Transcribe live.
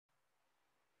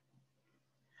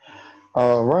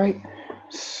All right.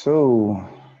 So,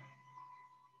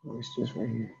 where's this right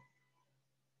here?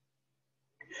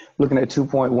 Looking at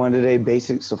 2.1 today,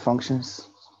 basics of functions.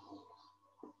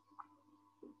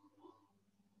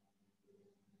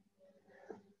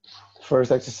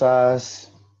 First exercise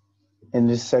in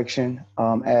this section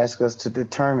asks us to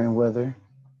determine whether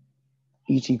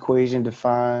each equation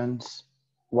defines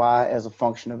y as a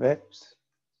function of x.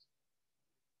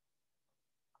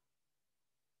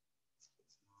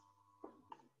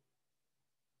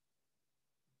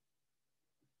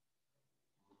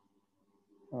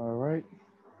 All right.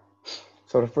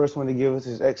 So the first one to give us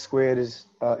is x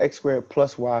squared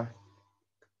plus y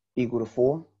equal to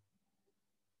 4.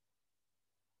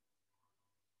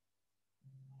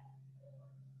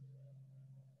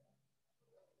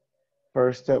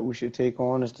 First step we should take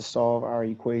on is to solve our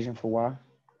equation for y.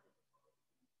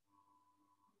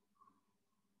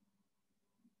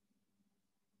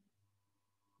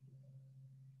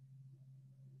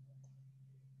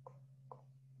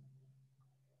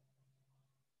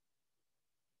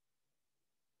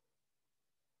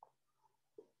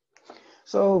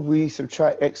 So if we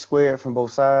subtract x squared from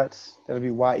both sides, that'll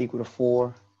be y equal to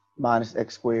 4 minus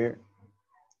x squared.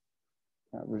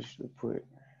 I really should have put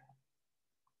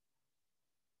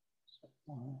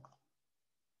all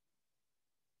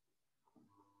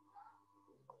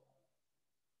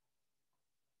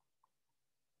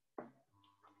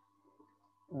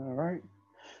right.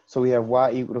 So we have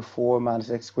y equal to 4 minus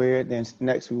x squared. Then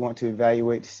next we want to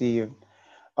evaluate to see if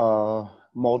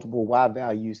multiple y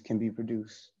values can be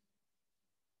produced.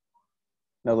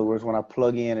 In other words, when I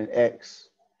plug in an x,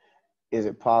 is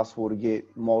it possible to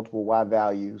get multiple y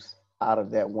values out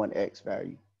of that one x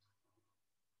value?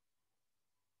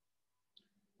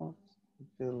 I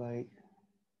feel like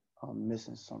I'm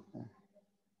missing something.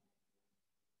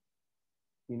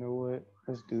 You know what?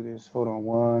 Let's do this. Hold on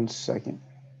 1 second.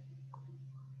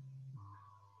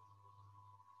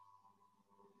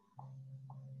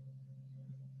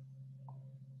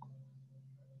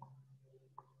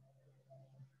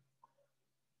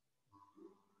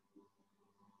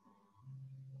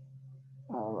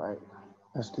 All right,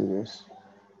 let's do this.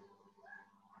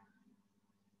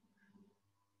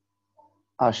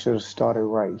 I should have started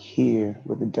right here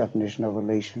with the definition of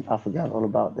relation. I forgot all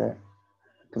about that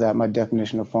because I have my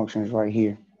definition of functions right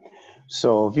here.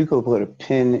 So if you could put a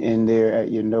pin in there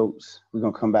at your notes, we're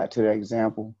going to come back to that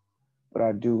example. But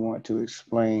I do want to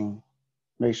explain,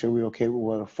 make sure we're okay with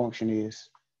what a function is.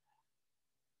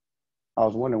 I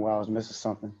was wondering why I was missing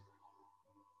something.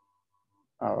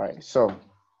 All right, so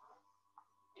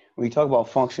when we talk about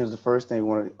functions, the first thing we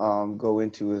want to go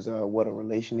into is what a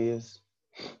relation is.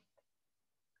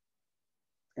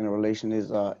 And a relation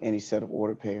is any set of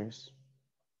ordered pairs.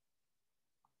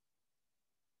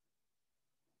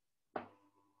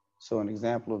 So an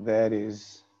example of that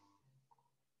is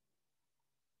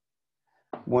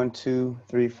 1, 2,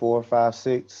 3, 4, 5,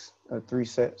 6, 3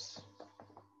 sets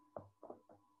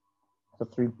of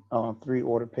three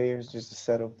ordered pairs, just a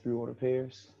set of 3 ordered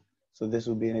pairs. So this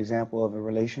would be an example of a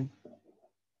relation.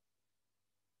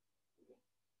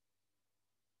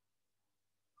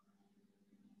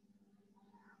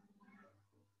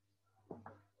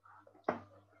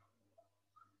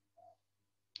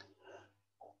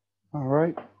 All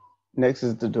right, next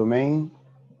is the domain.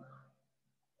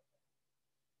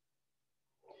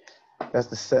 That's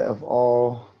the set of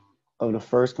all of the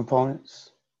first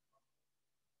components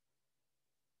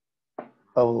of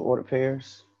the ordered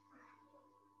pairs.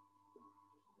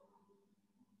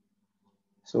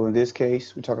 So in this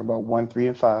case, we're talking about 1, 3,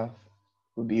 and 5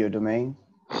 would be your domain.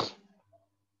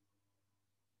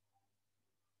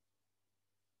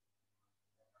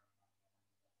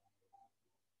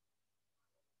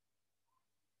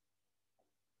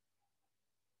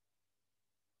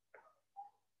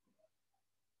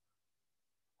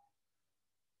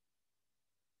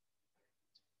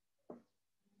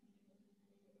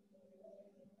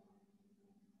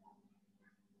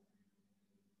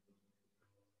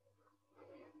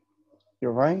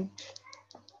 Your range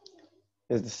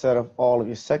is the set of all of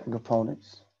your second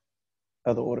components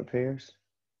of the ordered pairs.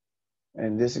 And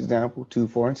in this example, 2,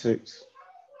 4, and 6.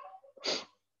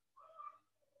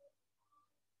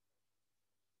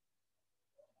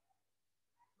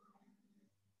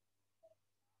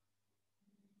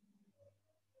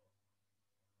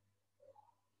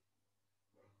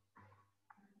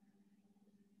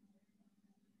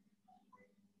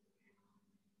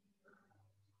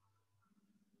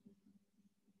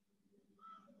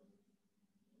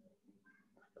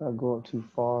 If I go up too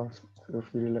far, feel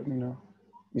free to let me know.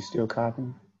 You still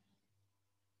copying?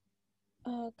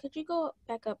 Could you go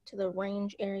back up to the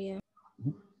range area?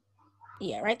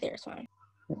 Yeah, right there is fine.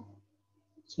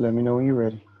 So let me know when you're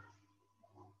ready.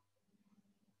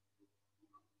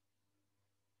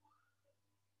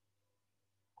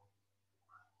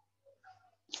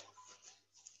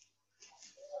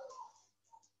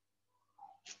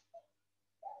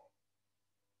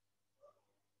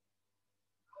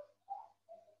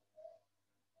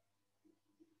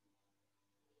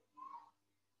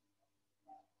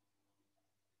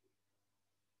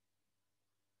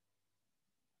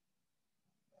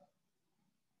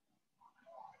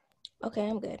 Okay,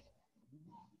 I'm good.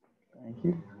 Thank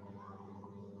you.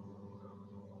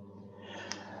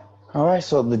 All right,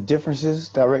 so the differences,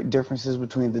 direct differences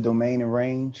between the domain and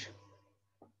range.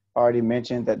 I already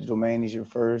mentioned that the domain is your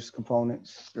first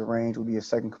components, your range will be your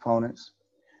second components.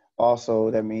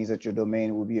 Also, that means that your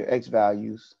domain will be your x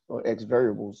values or x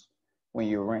variables when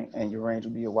your range, and your range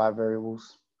will be your y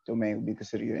variables. Domain will be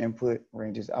considered your input,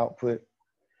 range is output.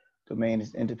 Domain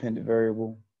is independent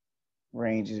variable,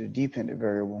 range is a dependent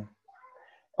variable.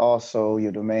 Also,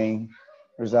 your domain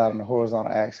resides on the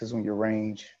horizontal axis when your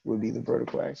range would be the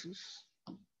vertical axis.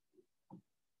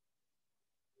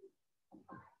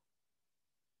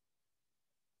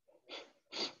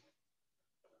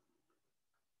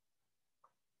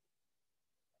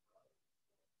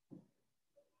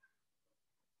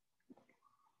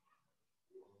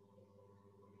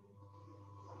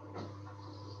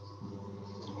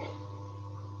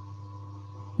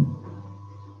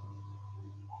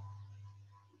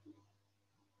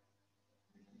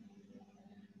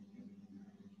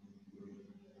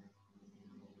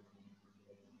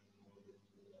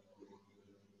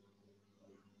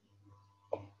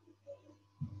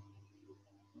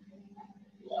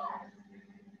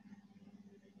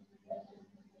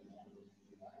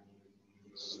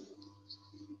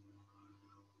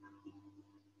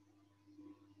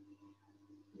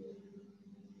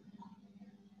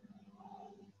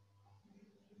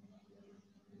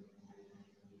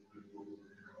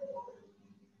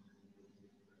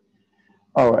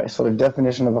 All right, so the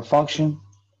definition of a function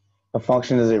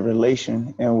is a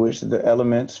relation in which the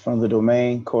elements from the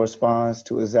domain corresponds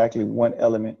to exactly one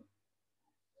element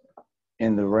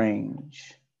in the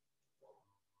range.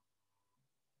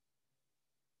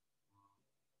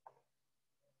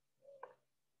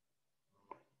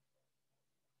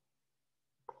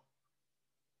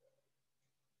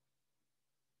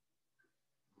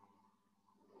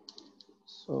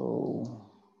 So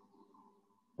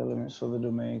elements for the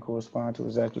domain correspond to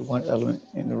exactly one element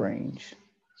in the range.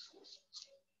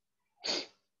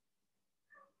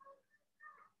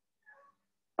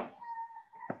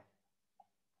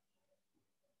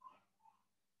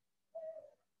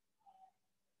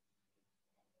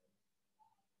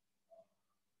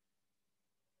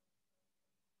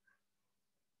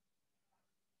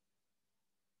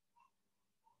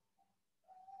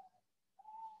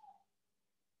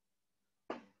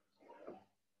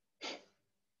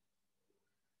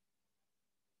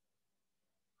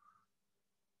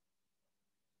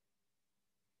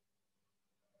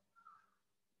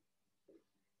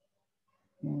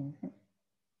 Mhm.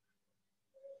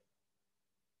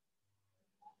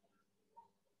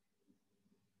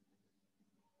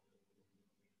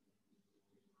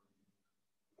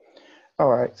 All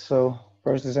right, so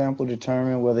first example,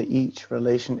 determine whether each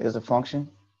relation is a function.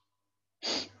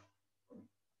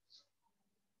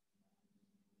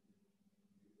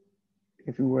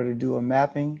 If we were to do a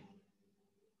mapping,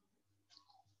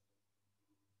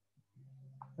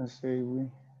 let's say we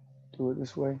do it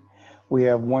this way. We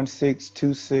have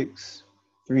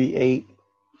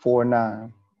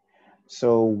 16263849.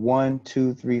 So 1,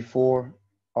 2, 3, 4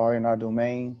 are in our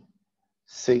domain.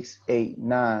 6, 8,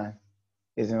 9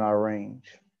 is in our range.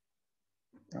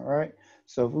 All right.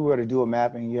 So if we were to do a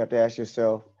mapping, you have to ask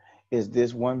yourself, is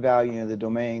this one value in the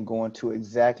domain going to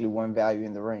exactly one value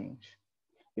in the range?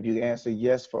 If you answer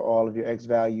yes for all of your x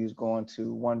values going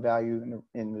to one value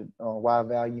in the y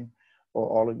value, or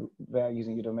all of the values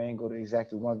in your domain go to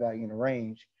exactly one value in the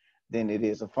range, then it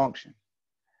is a function.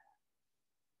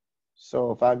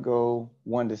 So if I go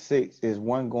 1 to 6, is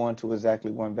 1 going to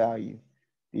exactly one value?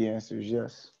 The answer is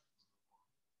yes.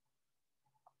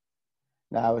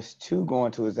 Now is 2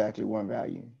 going to exactly one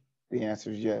value? The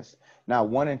answer is yes. Now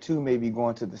 1 and 2 may be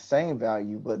going to the same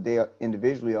value, but they are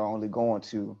individually are only going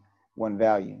to one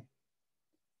value.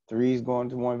 3 is going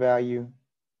to one value,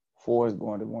 4 is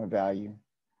going to one value.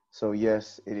 So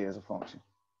yes, it is a function.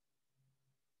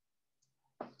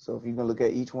 So if you can look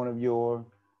at each one of your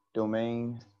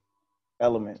domain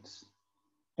elements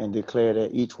and declare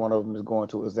that each one of them is going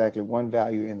to exactly one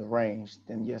value in the range,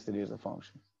 then yes, it is a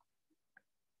function.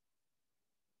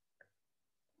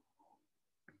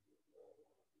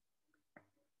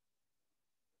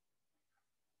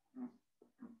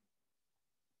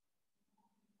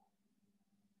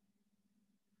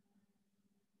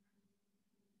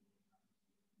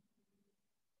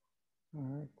 All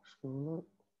right, scroll up.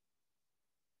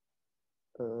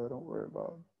 Don't worry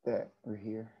about that. We're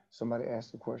here. Somebody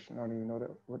asked a question. I don't even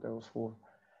know what that was for.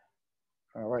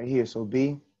 Right here. So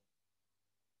B,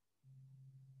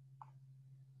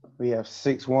 we have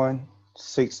 6-1,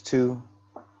 6-2,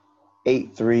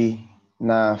 8-3,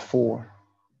 9-4.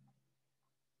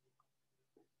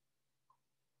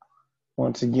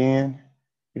 Once again,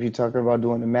 if you're talking about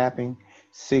doing the mapping,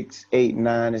 6, 8,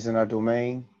 9 is in our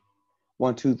domain.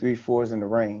 1, 2, 3, 4 is in the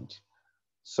range.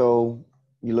 So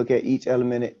you look at each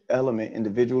element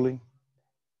individually.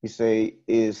 You say,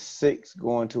 is 6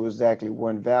 going to exactly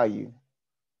one value?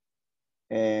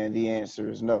 And the answer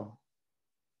is no,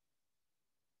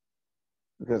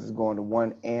 because it's going to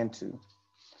 1 and 2.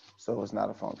 So it's not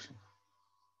a function.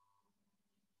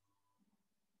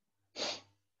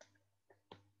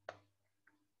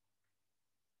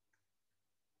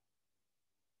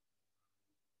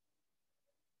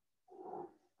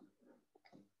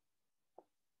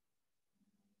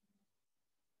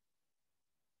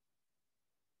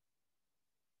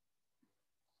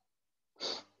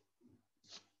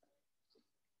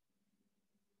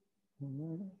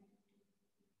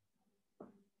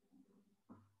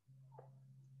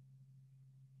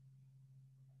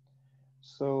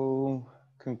 So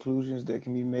conclusions that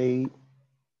can be made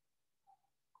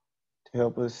to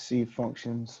help us see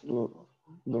functions a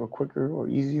little quicker or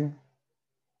easier.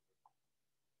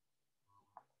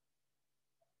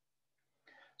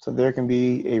 So there can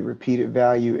be a repeated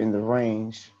value in the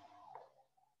range,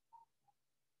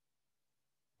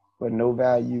 but no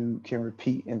value can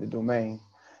repeat in the domain.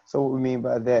 So what we mean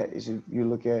by that is if you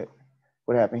look at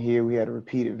what happened here, we had a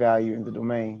repeated value in the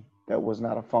domain that was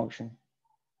not a function.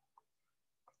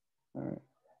 All right.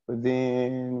 But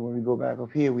then when we go back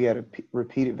up here, we had a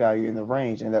repeated value in the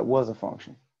range, and that was a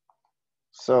function.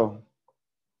 So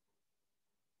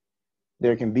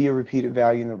there can be a repeated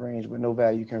value in the range, but no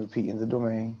value can repeat in the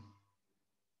domain.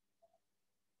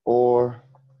 Or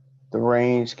the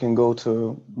range can go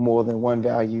to more than one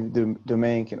value. The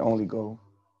domain can only go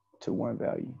to one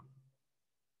value.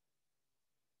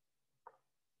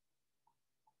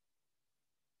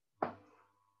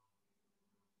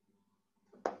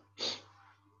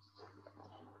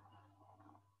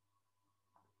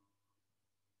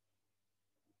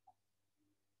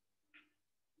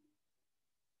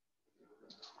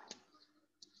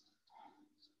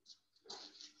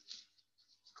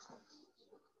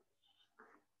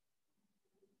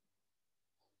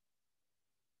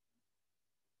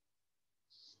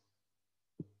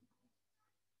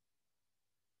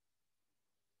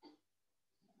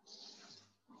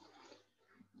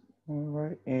 All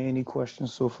right, any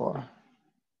questions so far?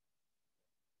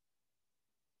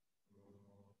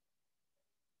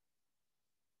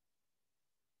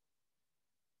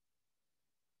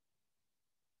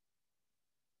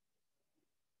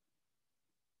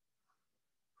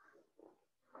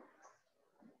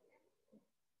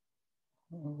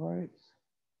 All right.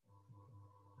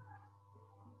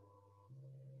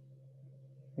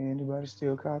 Anybody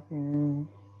still copying?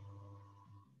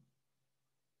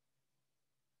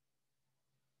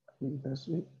 I think that's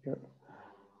it. Yep.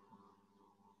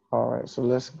 All right, so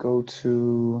let's go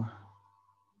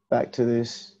back to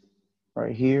this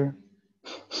right here.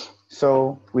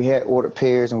 So we had ordered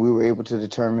pairs, and we were able to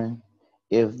determine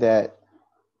if that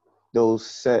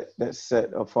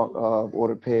set of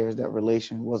ordered pairs, that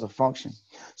relation was a function.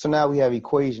 So now we have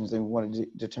equations, and we want to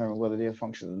determine whether they're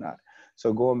functions or not.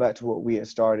 So going back to what we had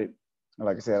started,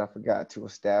 like I said, I forgot to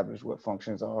establish what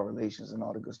functions are, relations, and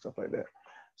all the good stuff like that.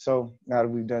 So now that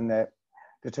we've done that,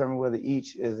 determine whether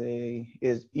each is an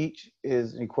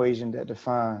equation that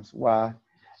defines y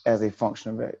as a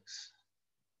function of x.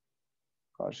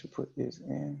 I should put this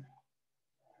in.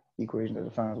 Equation that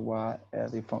defines y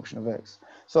as a function of x.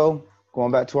 So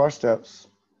going back to our steps,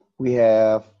 we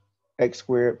have x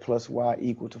squared plus y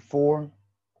equal to 4.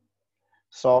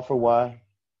 Solve for y.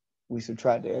 We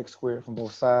subtract the x squared from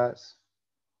both sides.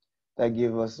 That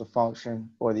gives us the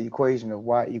function or the equation of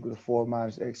y equal to 4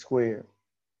 minus x squared.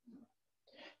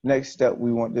 Next step,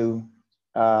 we want to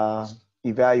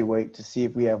evaluate to see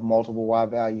if we have multiple y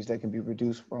values that can be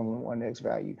reduced from one x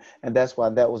value. And that's why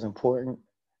that was important.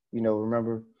 You know,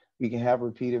 remember, we can have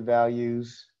repeated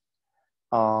values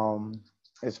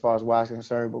as far as y is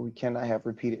concerned, but we cannot have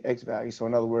repeated x values. So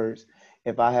in other words,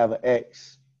 if I have an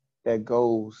x that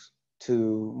goes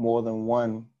to more than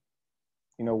one,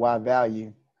 y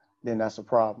value, then that's a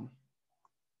problem.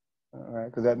 All right,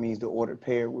 because that means the ordered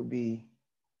pair would be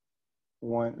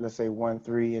one, let's say 1,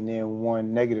 3, and then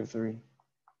 1, -3.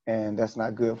 And that's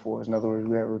not good for us. In other words,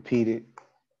 we have repeated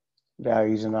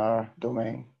values in our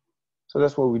domain. So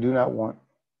that's what we do not want.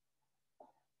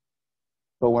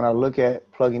 But when I look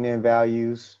at plugging in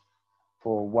values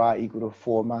for y equal to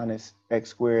 4 minus x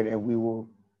squared, and we will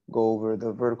go over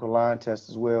the vertical line test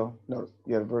as well. No,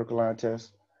 yeah, the vertical line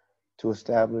test to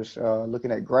establish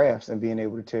looking at graphs and being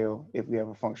able to tell if we have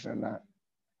a function or not.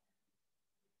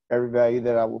 Every value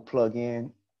that I will plug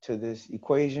in to this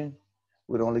equation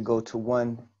would only go to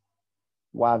one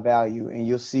y value, and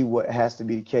you'll see what has to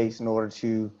be the case in order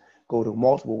to go to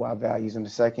multiple y values in a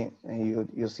second, and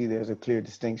you'll see there's a clear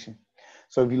distinction.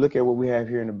 So if you look at what we have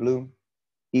here in the blue,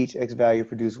 each x value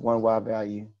produces one y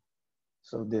value.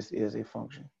 So this is a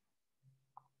function.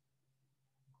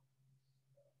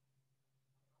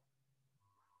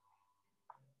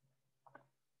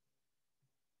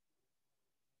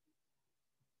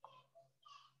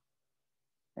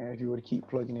 And if you were to keep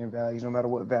plugging in values, no matter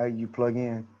what value you plug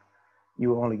in, you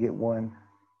will only get one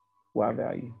y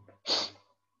value.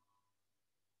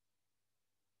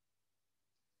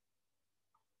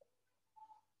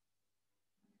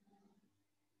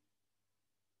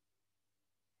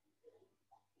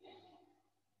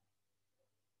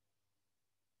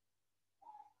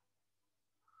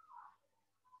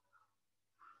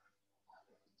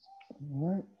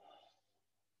 All right.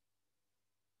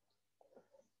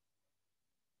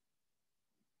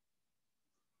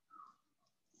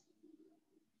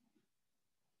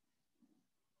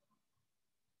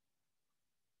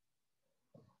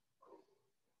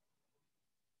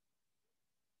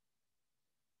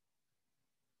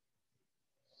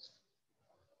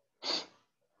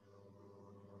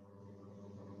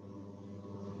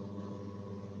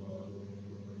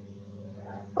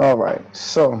 All right,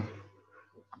 so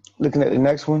looking at the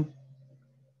next one,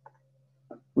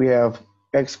 we have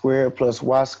x squared plus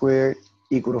y squared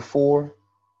equal to 4.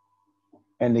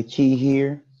 And the key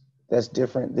here that's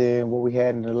different than what we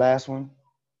had in the last one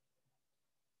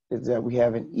is that we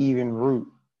have an even root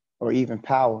or even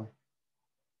power.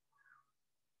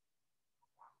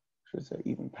 Should say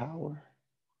even power.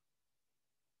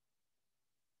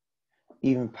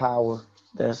 Even power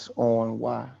that's on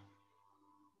y.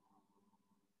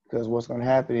 Because what's going to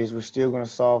happen is we're still going to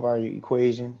solve our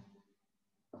equation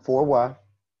for y.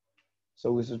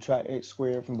 So we subtract x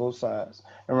squared from both sides.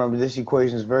 And remember, this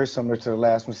equation is very similar to the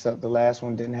last one, except the last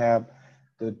one didn't have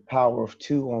the power of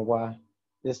 2 on y.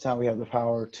 This time we have the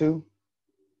power of 2.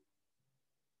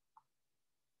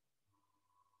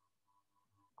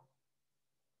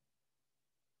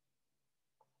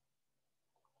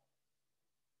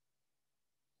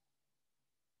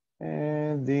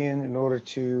 And then in order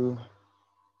to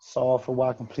solve for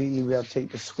y completely, we have to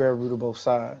take the square root of both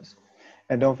sides.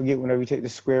 And don't forget, whenever you take the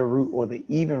square root or the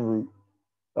even root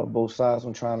of both sides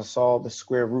when trying to solve, the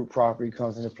square root property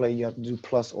comes into play. You have to do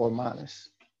plus or minus.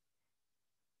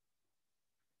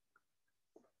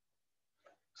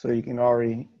 So you can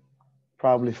already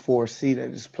probably foresee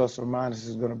that this plus or minus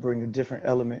is going to bring a different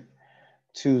element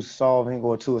to solving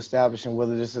or to establishing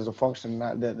whether this is a function or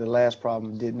not that the last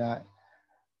problem did not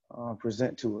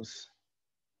present to us.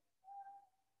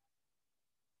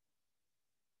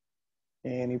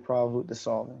 Any problem with the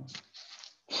solving?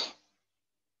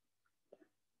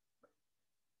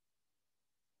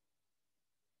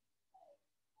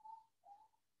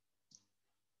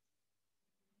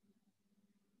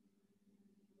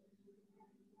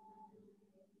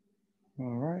 All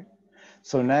right.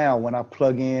 So now when I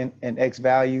plug in an x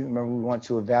value, remember we want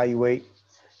to evaluate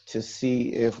to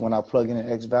see if when I plug in an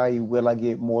x value, will I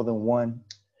get more than one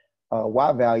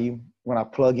y value? When I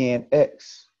plug in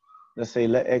x, let's say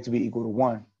let x be equal to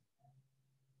 1.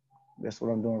 That's what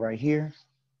I'm doing right here.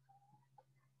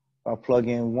 If I plug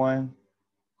in 1,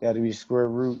 that'll be square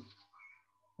root,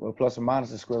 well, plus or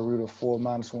minus the square root of 4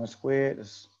 minus 1 squared.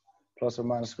 That's plus or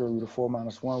minus square root of 4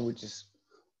 minus 1, which is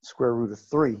square root of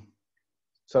 3.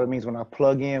 So that means when I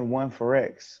plug in 1 for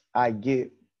x, I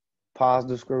get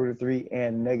positive square root of 3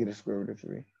 and negative square root of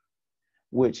 3,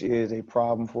 which is a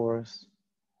problem for us.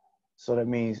 So that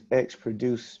means x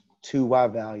produce 2 y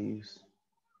values.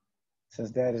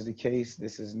 Since that is the case,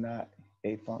 this is not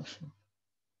a function.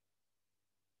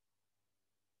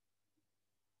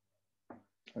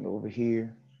 And over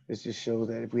here, this just shows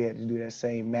that if we had to do that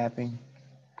same mapping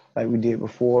like we did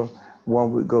before,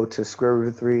 one would go to square root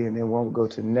of 3 and then one would go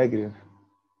to negative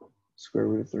square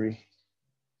root of 3.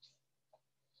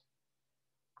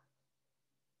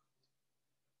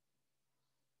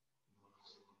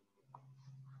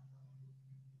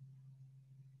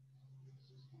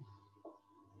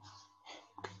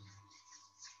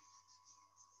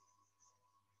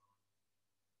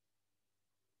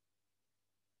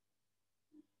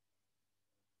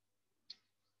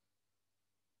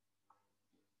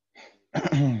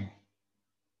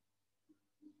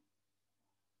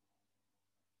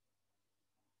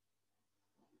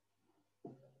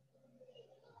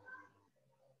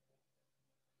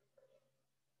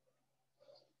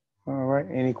 All right,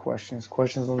 any questions?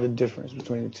 Questions on the difference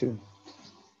between the two?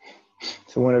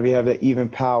 So whenever you have that even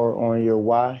power on your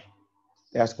y,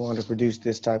 that's going to produce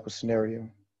this type of scenario.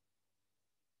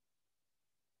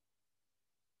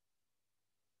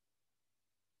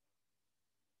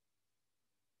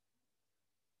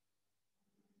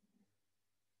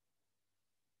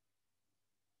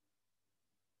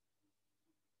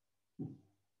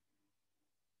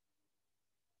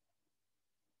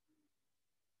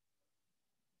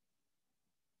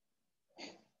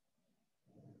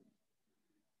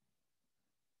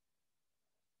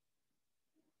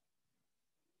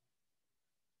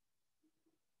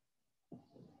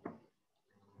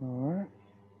 All right.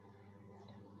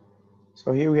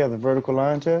 So here we have the vertical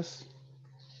line test.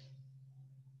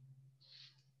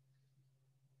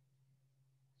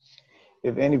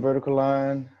 If any vertical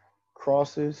line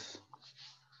crosses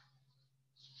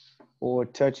or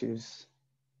touches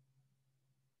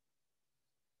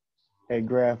a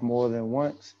graph more than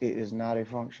once, it is not a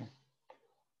function.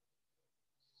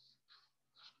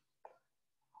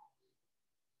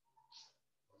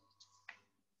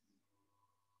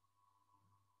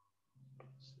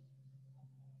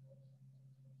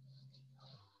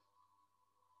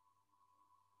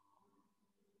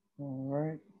 All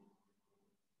right.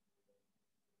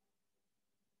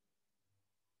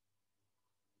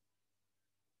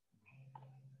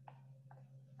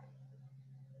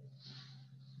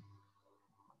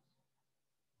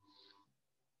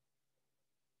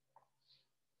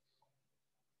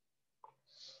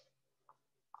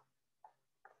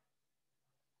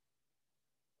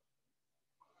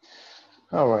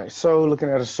 All right, so looking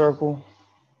at a circle,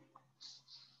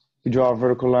 you draw a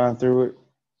vertical line through it.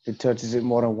 It touches it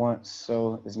more than once,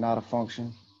 so it's not a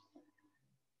function.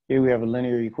 Here we have a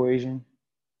linear equation.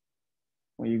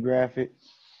 When you graph it,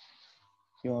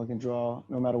 you only can draw,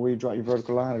 no matter where you draw your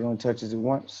vertical line, it only touches it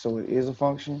once, so it is a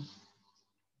function.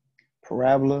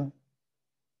 Parabola,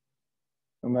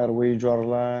 no matter where you draw the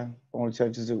line, only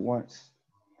touches it once.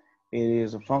 It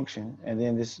is a function. And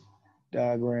then this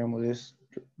diagram or this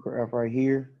graph right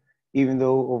here, even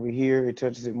though over here it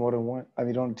touches it more than once, I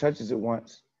mean, it only touches it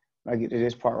once. When I get to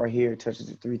this part right here, it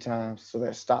touches it 3 times, so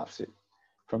that stops it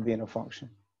from being a function.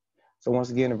 So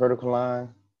once again, the vertical line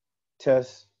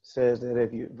test says that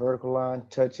if your vertical line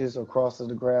touches or crosses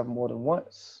the graph more than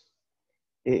once,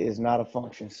 it is not a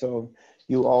function. So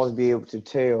you'll always be able to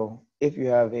tell if you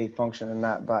have a function or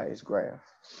not by its graph.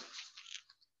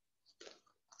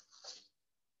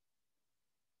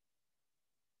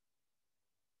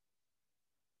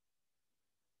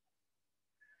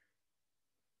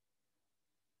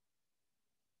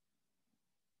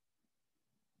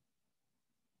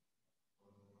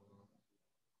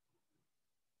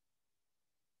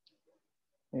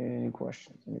 Any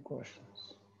questions? Any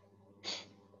questions?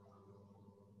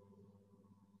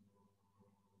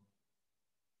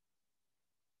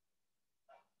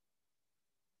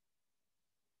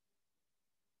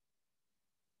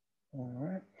 All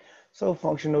right. So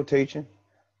function notation.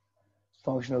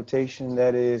 Function notation,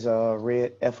 that is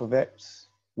read f of x.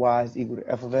 Y is equal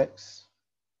to f of x.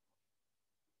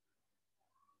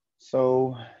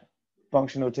 So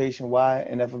function notation, y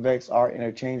and f of x are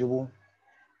interchangeable.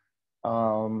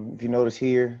 If you notice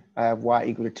here, I have y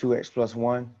equal to 2x plus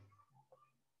 1.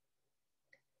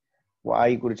 Y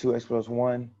equal to 2x plus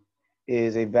 1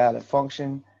 is a valid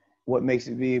function. What makes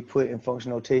it be put in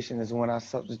function notation is when I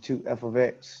substitute f of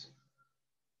x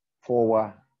for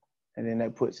y, and then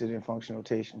that puts it in function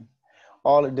notation.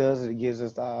 All it does is it gives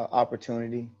us the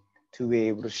opportunity to be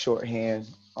able to shorthand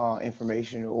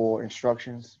information or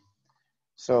instructions.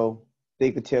 So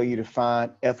they could tell you to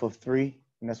find f of 3,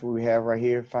 and that's what we have right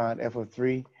here, find f of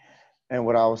 3. And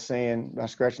what I was saying by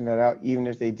scratching that out, even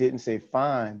if they didn't say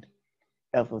find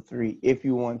f of 3, if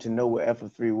you want to know what f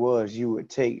of 3 was, you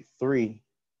would take 3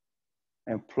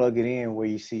 and plug it in where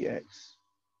you see x.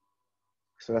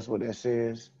 So that's what that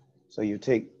says. So you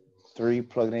take 3,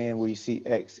 plug it in where you see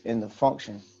x in the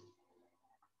function.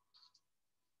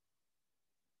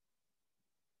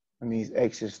 That means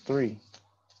x is 3.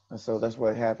 And so that's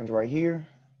what happens right here.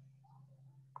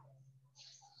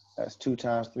 That's 2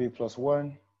 times 3 plus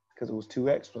 1, because it was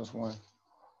 2x plus 1.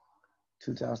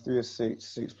 2 times 3 is 6.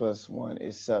 6 plus 1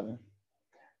 is 7.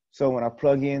 So when I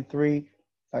plug in 3,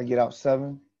 I get out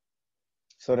 7.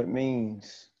 So that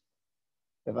means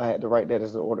if I had to write that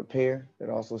as the ordered pair, it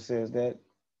also says that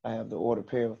I have the ordered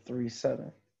pair of 3,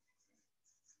 7.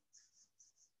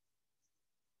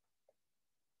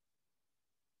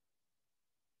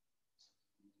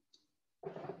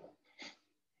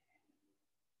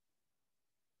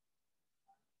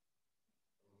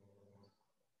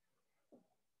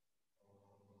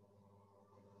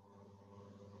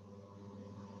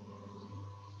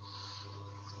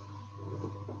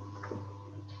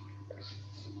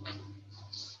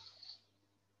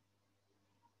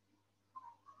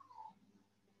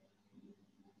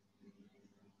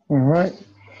 All right.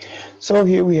 So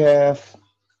here we have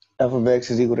f of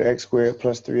x is equal to x squared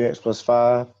plus 3x plus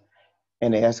 5.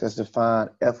 And they ask us to find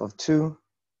f of 2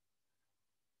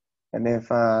 and then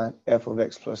find f of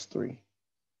x plus 3.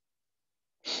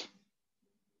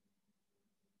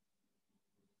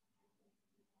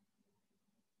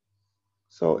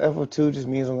 So f of 2 just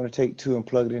means I'm going to take 2 and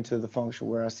plug it into the function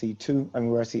where I see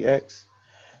where I see x.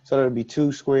 So that'll be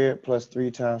 2 squared plus 3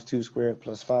 times 2 squared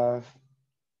plus 5.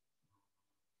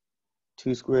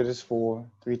 2 squared is 4.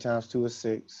 3 times 2 is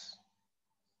 6.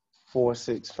 4,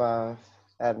 6, 5.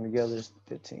 Add them together is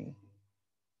 15.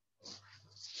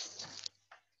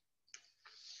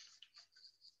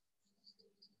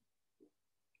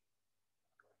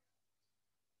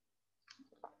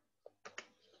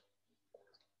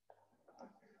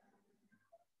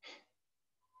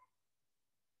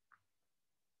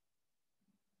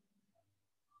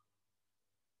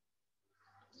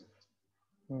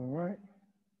 All right.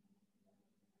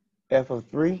 F of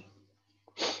 3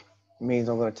 means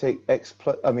I'm going to take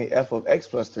f of x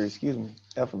plus 3, excuse me.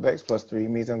 F of x plus 3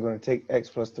 means I'm going to take x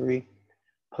plus 3,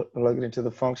 plug it into the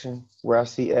function where I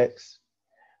see x.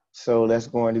 So that's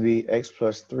going to be x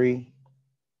plus 3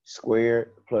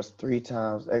 squared plus 3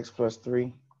 times x plus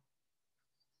 3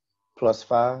 plus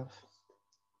 5.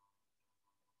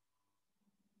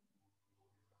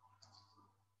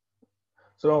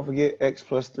 So don't forget x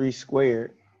plus 3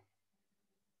 squared.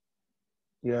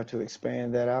 You have to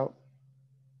expand that out.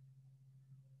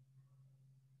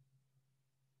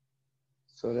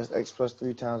 So that's x plus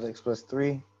 3 times x plus 3.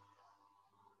 You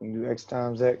can do x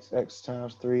times x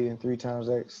times 3, and 3 times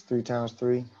x, 3 times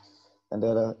 3. And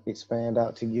that'll expand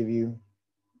out to give you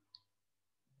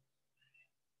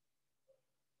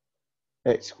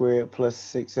x squared plus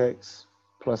 6x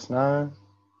plus 9.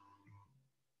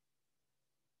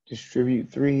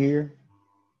 Distribute 3 here.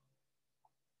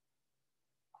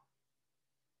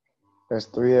 That's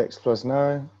 3x plus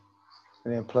 9.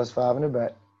 And then plus 5 in the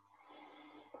back.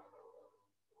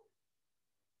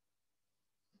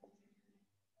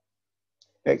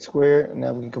 X squared,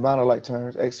 now we can combine our like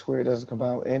terms. X squared doesn't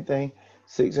combine with anything.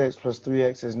 6x plus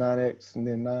 3x is 9x, and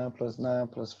then 9 plus 9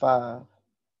 plus 5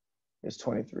 is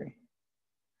 23.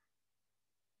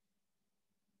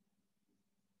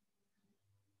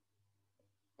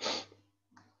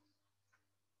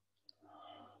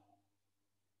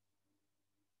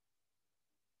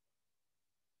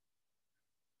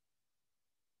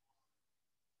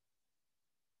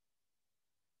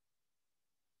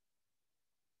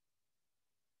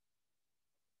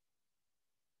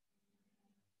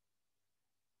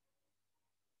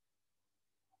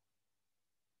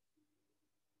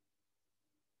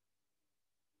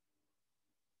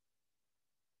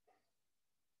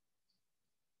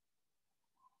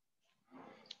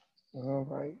 All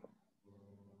right.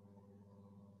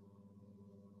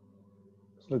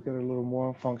 Let's look at a little more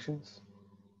on functions.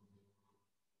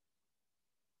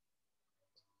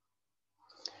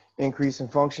 Increasing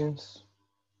functions,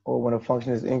 or when a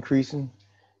function is increasing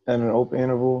at an open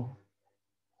interval,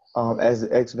 as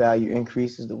the x value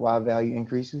increases, the y value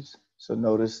increases. So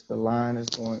notice the line is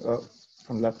going up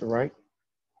from left to right.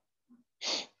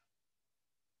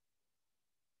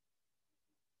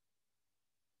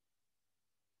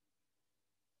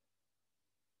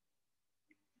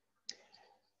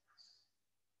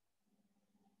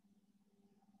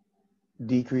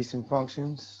 Decreasing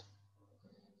functions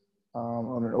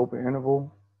on an open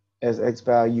interval, as x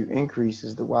value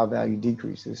increases, the y value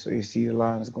decreases. So you see the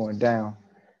line is going down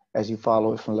as you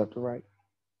follow it from left to right.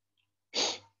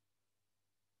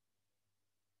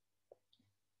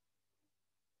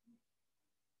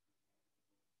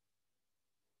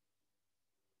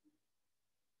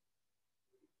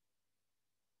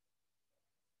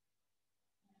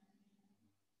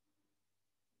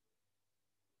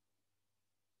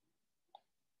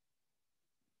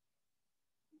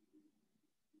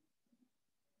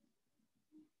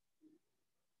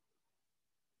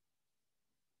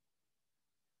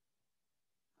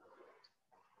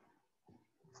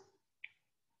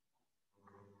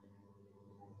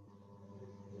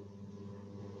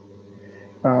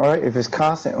 All right, if it's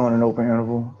constant on an open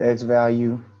interval, the x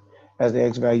value, as the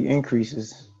x value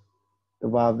increases, the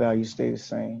y value stays the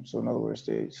same. So in other words,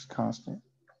 it stays constant.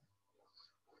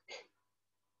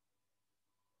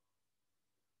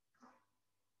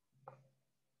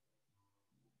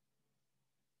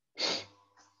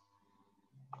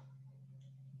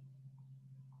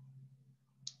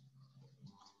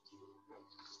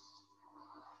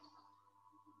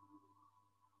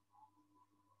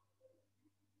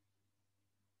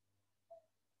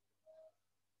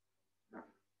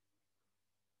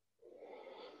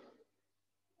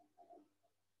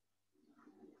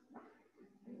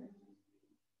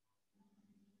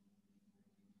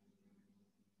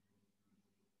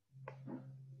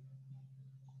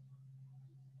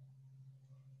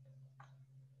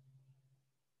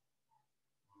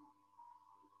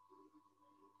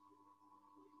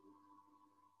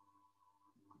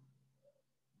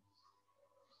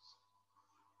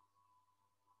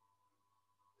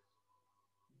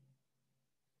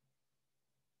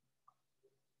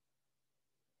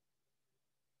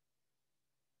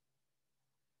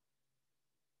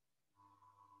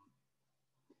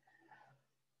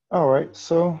 All right,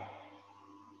 so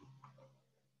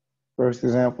first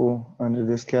example under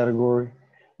this category,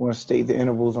 we want to state the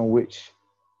intervals on which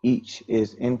each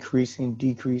is increasing,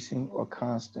 decreasing, or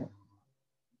constant.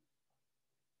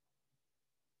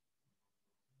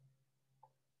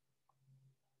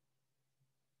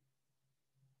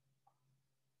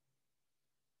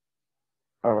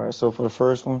 All right, so for the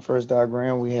first one, first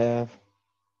diagram, we have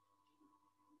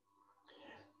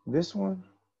this one.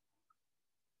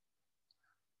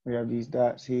 We have these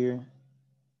dots here.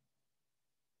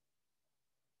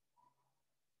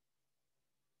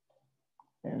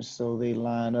 And so they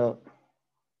line up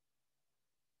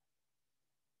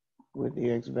with the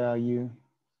x value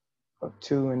of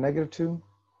 2 and -2.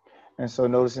 And so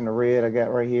notice in the red I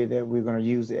got right here that we're going to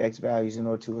use the x values in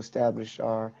order to establish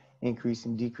our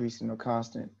increasing, decreasing, or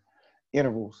constant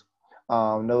intervals.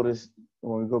 Notice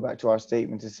when we go back to our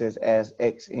statement, it says as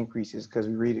x increases because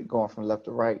we read it going from left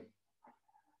to right.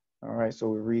 All right, so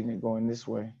we're reading it going this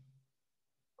way.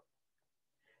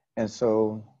 And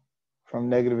so from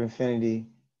 -infinity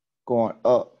going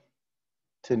up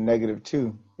to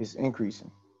 -2 is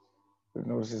increasing. But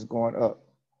notice it's going up.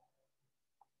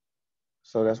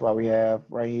 So that's why we have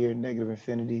right here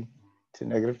 -infinity to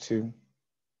 -2.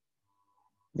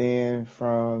 Then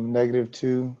from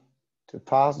 -2 to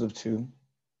 +2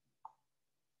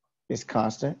 is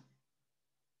constant.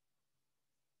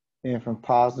 Then from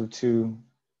 +2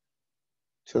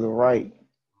 to the right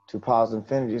to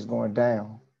 +infinity is going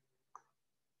down.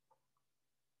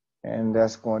 And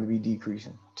that's going to be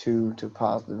decreasing, 2 to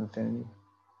 +infinity.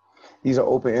 These are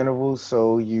open intervals,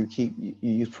 so you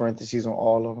use parentheses on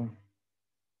all of them.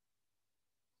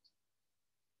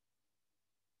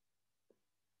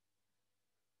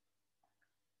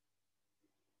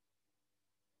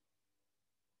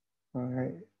 All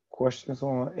right, questions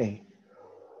on A?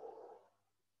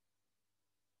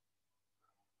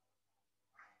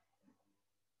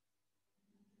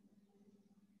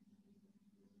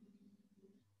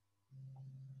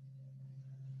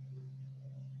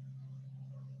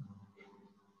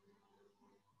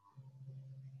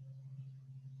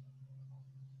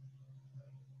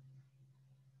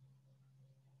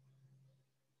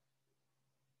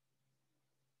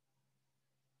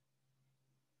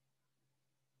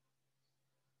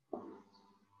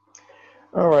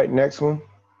 All right, next one.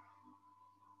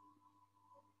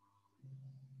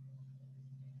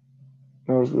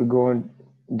 Notice we're going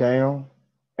down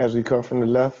as we come from the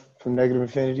left, from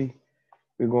 -infinity.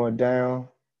 We're going down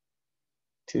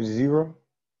to 0.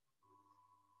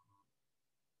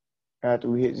 After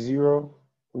we hit 0,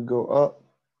 we go up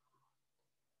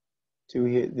till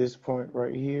we hit this point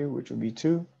right here, which would be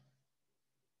 2.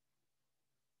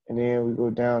 And then we go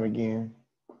down again.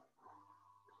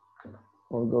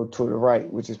 Or we go to the right,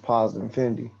 which is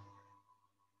 +infinity.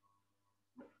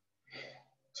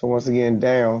 So once again,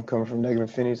 down, coming from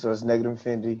 -infinity, so it's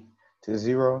 -infinity to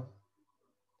 0.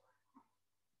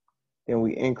 Then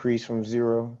we increase from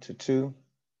 0 to 2.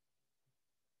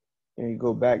 And we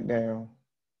go back down,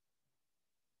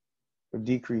 or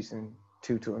decreasing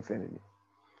 2 to infinity.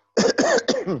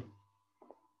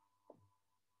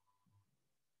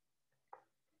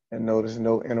 And notice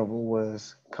no interval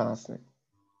was constant.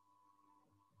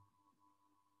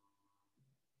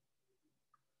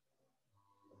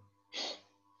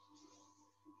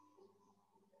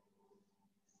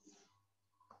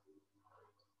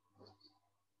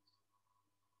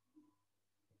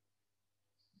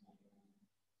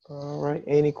 All right,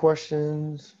 any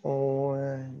questions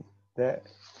on that?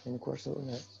 Any questions on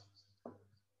that?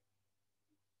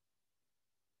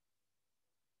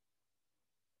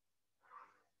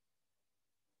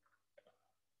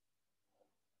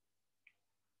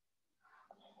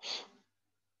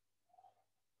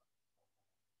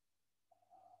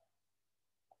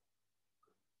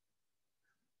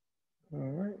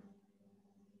 All right.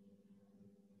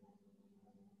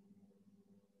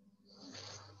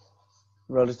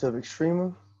 Relative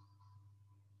extrema.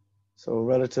 So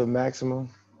relative maximum,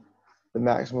 the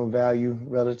maximum value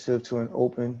relative to an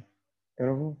open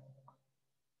interval.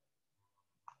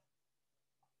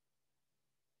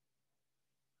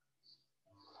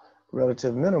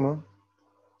 Relative minimum,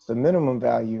 it's the minimum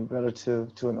value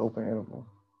relative to an open interval.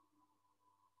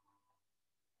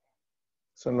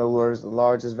 So in other words, the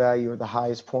largest value or the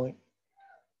highest point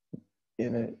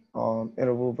in an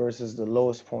interval versus the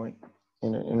lowest point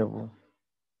in an interval.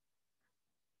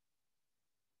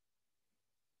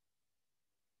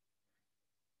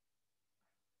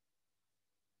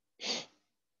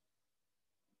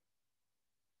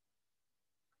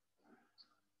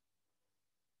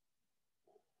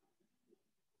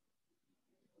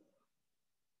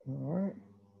 All right.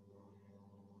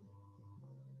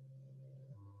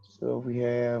 So if we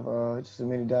have just a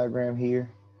mini diagram here,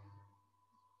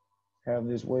 have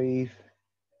this wave,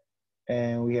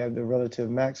 and we have the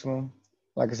relative maximum.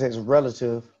 Like I said, it's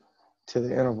relative to the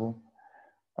interval.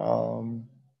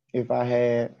 If I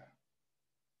had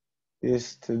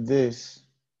this to this,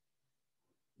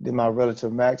 then my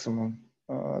relative maximum,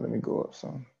 let me go up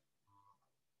some.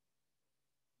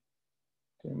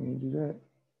 Let me do that.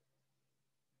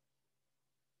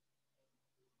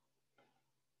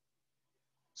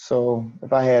 So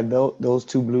if I had those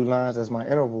two blue lines as my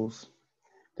intervals,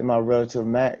 then my relative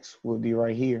max would be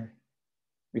right here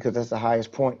because that's the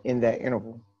highest point in that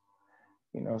interval.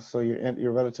 So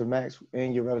your relative max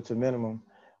and your relative minimum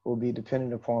will be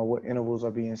dependent upon what intervals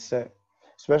are being set,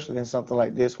 especially in something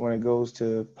like this when it goes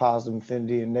to positive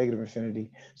infinity and negative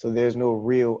infinity. So there's no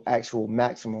real actual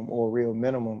maximum or real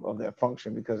minimum of that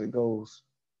function because it goes,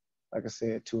 like I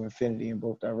said, to infinity in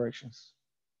both directions.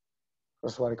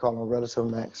 That's why they call them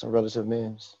relative max and relative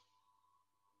mins.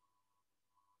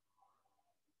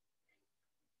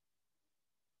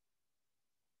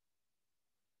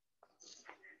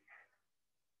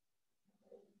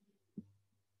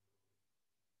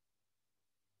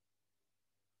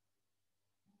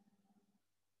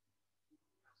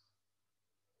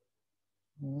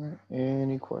 All right,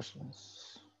 any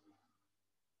questions?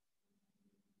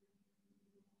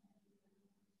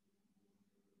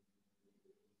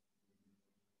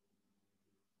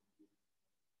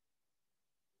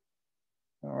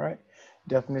 All right,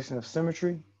 definition of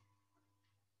symmetry.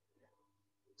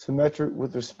 Symmetric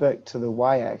with respect to the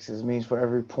y-axis means for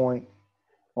every point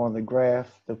on the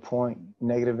graph, the point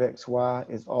negative xy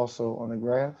is also on the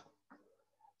graph.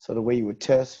 So the way you would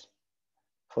test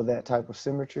for that type of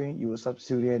symmetry, you would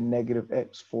substitute in negative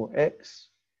x for x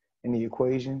in the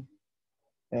equation,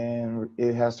 and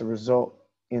it has to result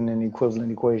in an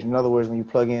equivalent equation. In other words, when you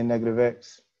plug in negative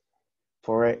x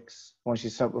for x, once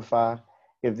you simplify,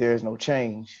 if there is no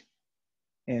change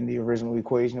in the original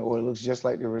equation, or it looks just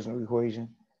like the original equation,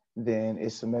 then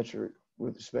it's symmetric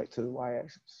with respect to the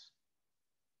y-axis.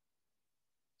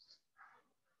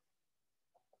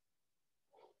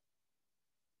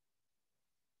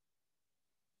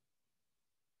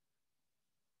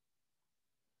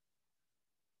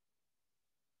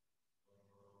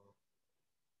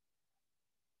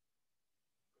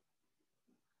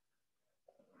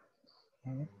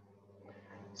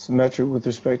 Symmetric with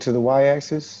respect to the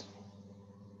y-axis.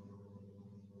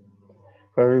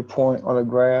 For every point on a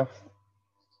graph,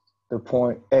 the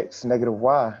point x negative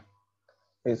y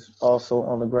is also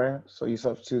on the graph. So you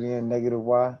substitute in negative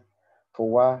y for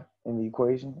y in the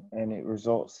equation, and it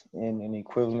results in an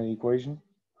equivalent equation.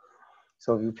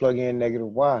 So if you plug in negative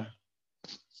y,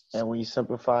 and when you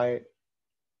simplify it,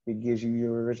 it gives you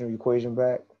your original equation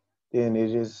back, then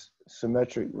it is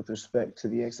symmetric with respect to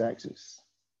the x-axis.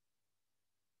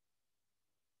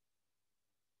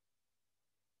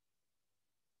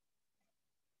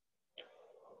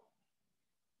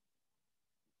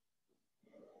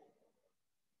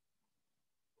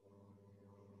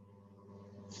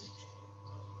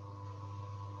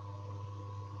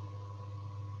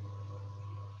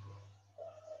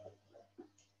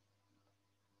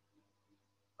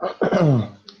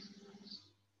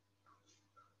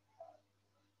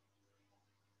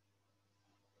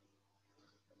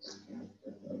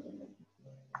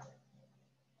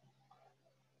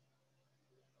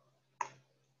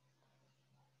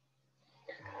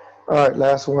 All right,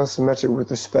 last one, symmetric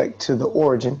with respect to the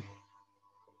origin.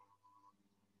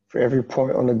 For every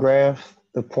point on the graph,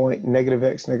 the point negative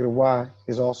x, negative y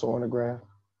is also on the graph.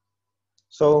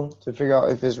 So to figure out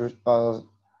if it's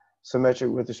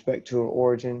symmetric with respect to an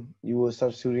origin, you will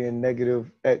substitute in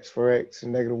negative x for x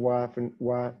and negative y for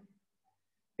y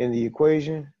in the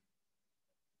equation.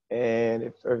 And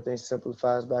if everything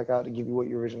simplifies back out to give you what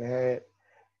you originally had,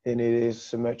 then it is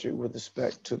symmetric with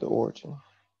respect to the origin.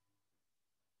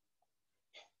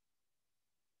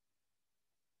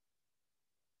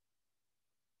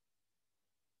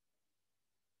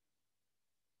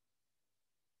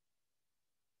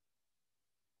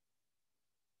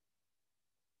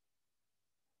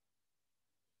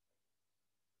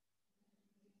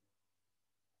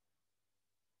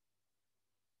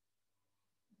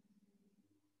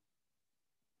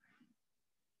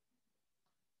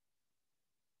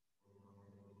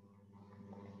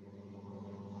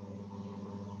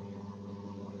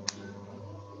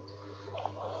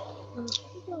 Can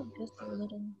you go just a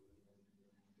little?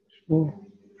 Sure.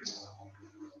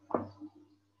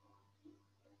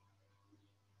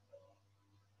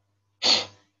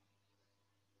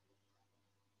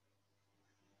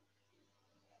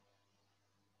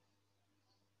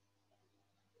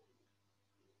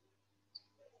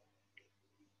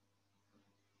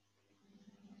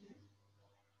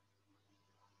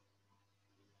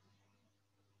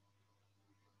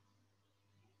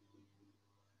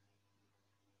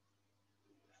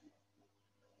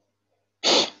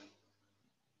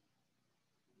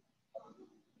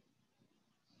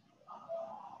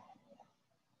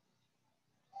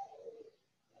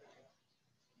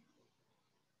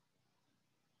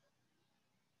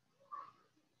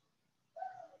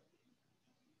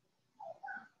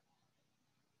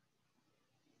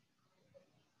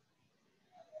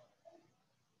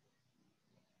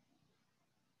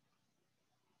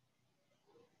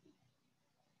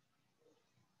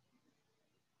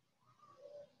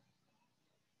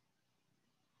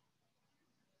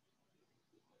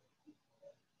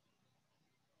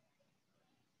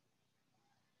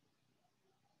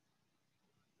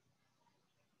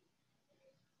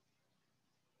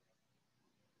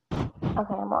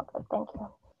 Okay, I'm all good. Thank you.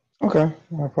 Okay,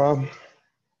 no problem.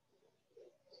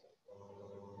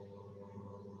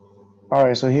 All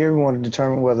right, so here we want to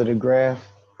determine whether the graph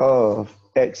of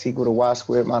x equal to y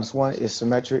squared minus 1 is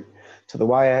symmetric to the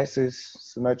y-axis,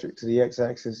 symmetric to the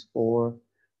x-axis, or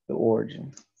the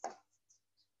origin.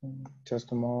 Test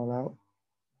them all out.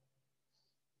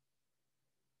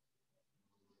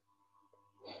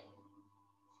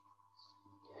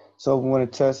 So we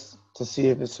want to test to see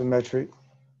if it's symmetric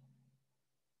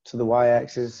to the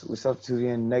y-axis. We substitute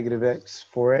in negative x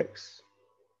for x.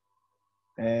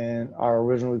 And our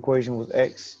original equation was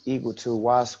x equal to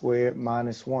y squared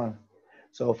minus 1.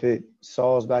 So if it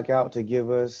solves back out to give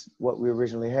us what we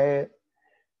originally had,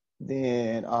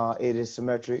 then it is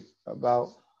symmetric about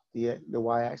the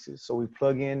y-axis. So we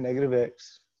plug in negative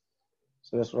x.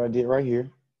 So that's what I did right here.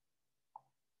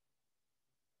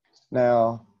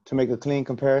 Now, to make a clean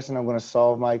comparison, I'm going to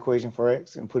solve my equation for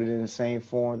x and put it in the same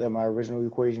form that my original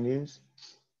equation is.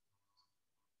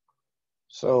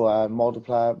 So I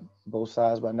multiply both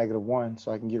sides by negative 1,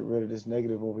 so I can get rid of this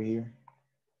negative over here.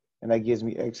 And that gives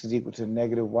me x is equal to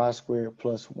negative y squared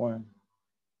plus 1.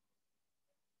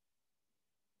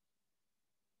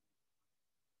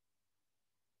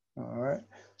 All right.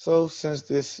 So since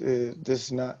this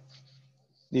is not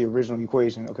the original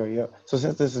equation, okay, yeah. So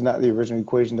since this is not the original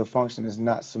equation, the function is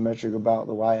not symmetric about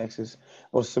the y-axis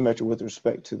or symmetric with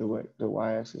respect to the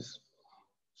y-axis.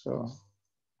 So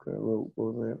okay,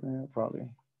 we'll probably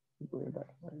go back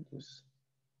like this.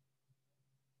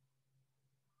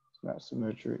 It's not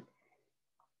symmetric.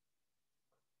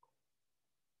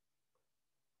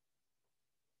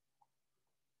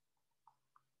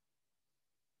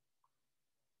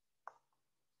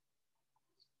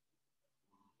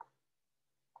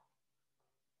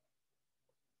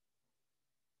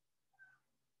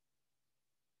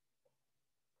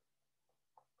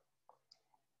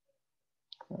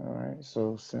 All right,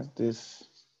 so since this,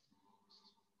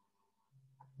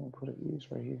 I'll put it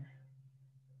is right here.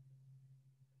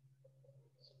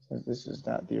 Since this is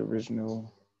not the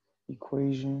original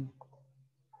equation,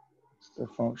 the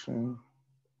function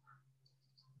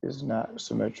is not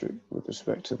symmetric with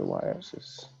respect to the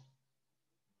y-axis.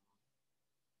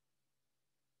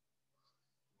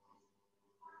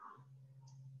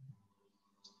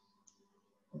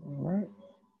 All right.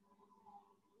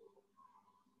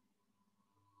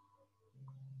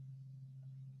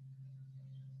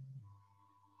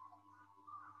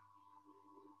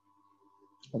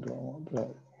 What do I want black?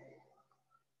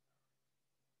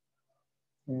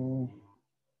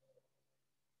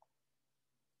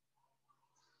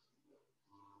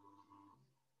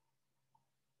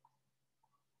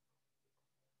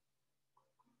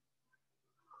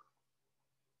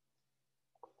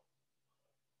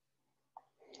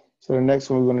 So the next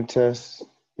one we're going to test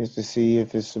is to see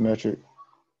if it's symmetric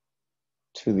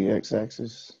to the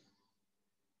x-axis.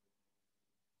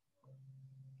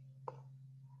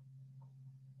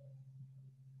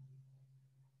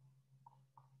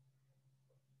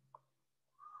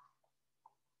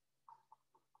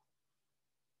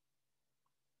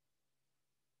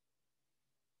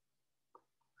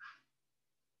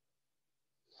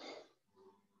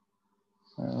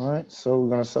 All right, so we're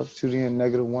going to substitute in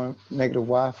negative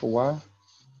y for y.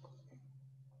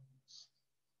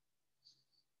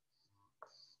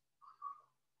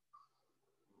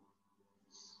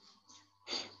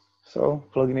 So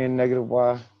plugging in negative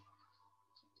y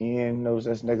in, notice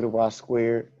that's negative y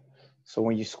squared. So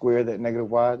when you square that negative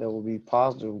y, that will be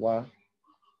positive y.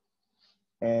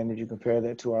 And if you compare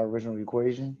that to our original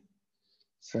equation,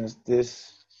 since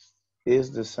this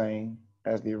is the same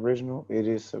as the original, it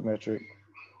is symmetric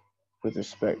with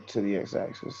respect to the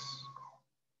x-axis.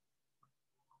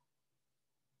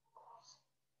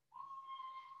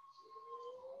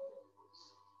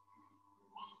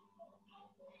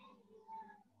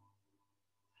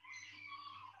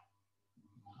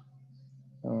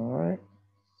 All right.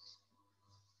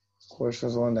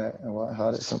 Questions on that and how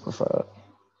to simplify it?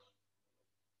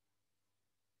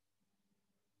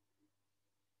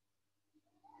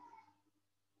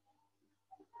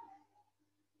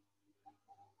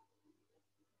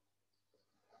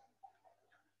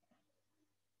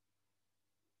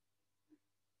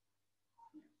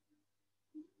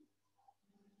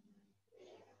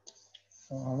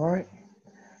 All right.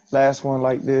 Last one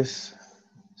like this,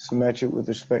 symmetric with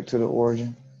respect to the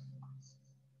origin.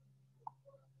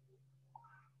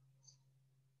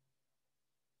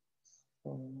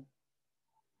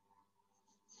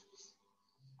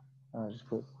 I'll just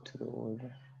put to the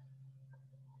origin.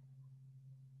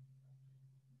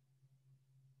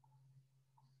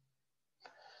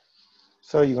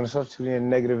 So you're going to substitute in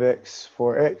negative x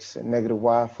for x and negative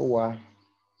y for y.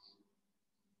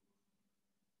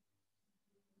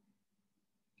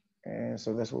 And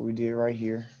so that's what we did right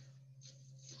here.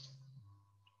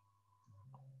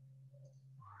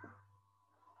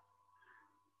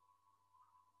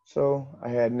 So I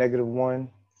had negative 1,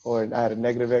 or I had a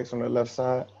negative x on the left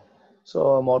side.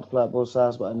 So I multiplied both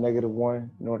sides by a negative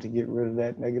 1 in order to get rid of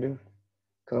that negative.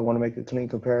 Because I want to make a clean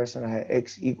comparison. I had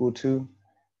x equal to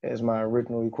as my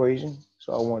original equation.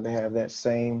 So I wanted to have that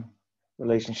same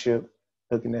relationship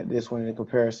looking at this one in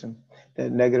comparison.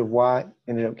 That negative y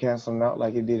ended up canceling out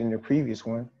like it did in the previous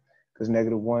one, because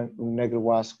negative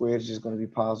y squared is just going to be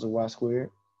positive y squared.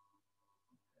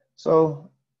 So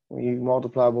when you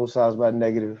multiply both sides by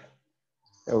negative,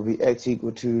 it will be x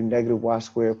equal to negative y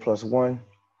squared plus 1.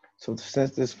 So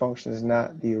since this function is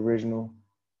not the original,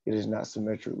 it is not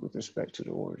symmetric with respect to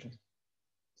the origin.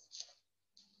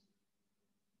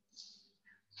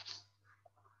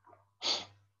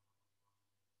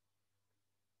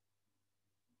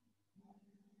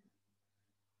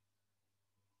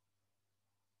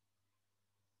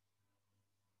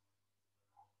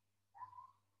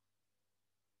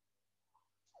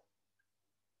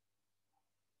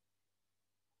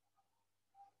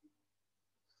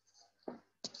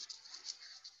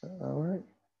 All right.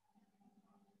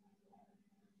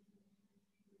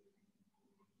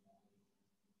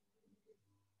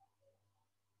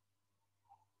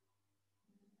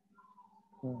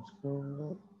 Let's go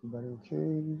up. Everybody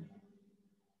okay?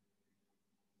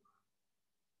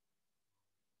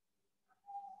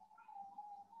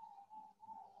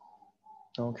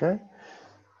 Okay.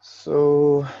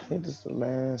 So I think this is the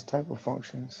last type of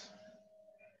functions.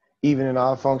 Even and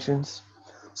odd functions.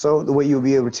 So the way you'll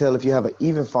be able to tell if you have an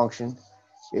even function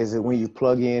is that when you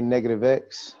plug in negative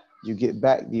x, you get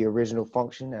back the original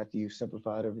function after you've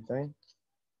simplified everything.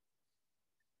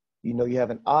 You know you have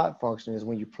an odd function is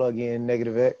when you plug in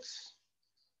negative x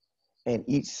and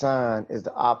each sign is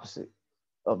the opposite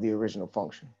of the original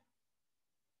function.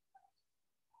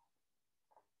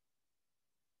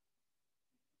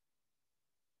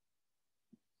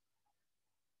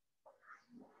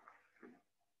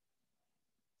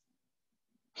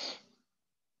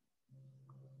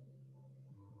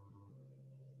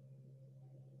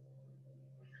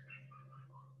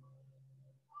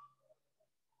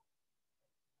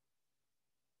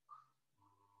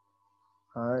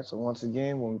 All right, so once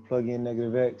again, when we plug in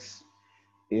negative x,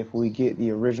 if we get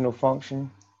the original function,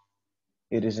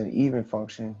 it is an even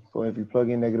function. So if you plug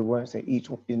in negative 1, say each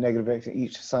negative x and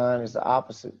each sign is the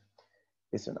opposite,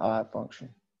 it's an odd function.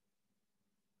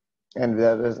 And if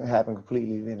that doesn't happen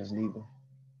completely, then it's neither.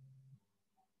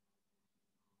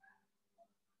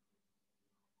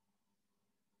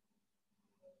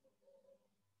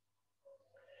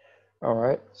 All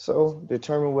right, so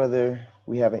determine whether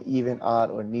we have an even, odd,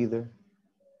 or neither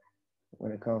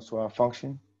when it comes to our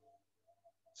function.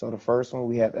 So the first one,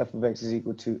 we have f of x is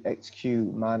equal to x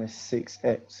cubed minus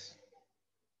 6x.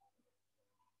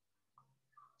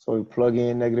 So we plug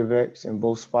in negative x in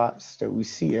both spots that we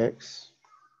see x.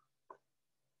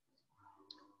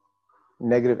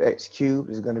 Negative x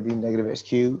cubed is going to be negative x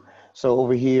cubed. So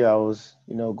over here, I was,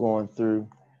 going through,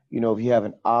 if you have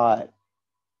an odd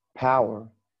power,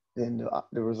 then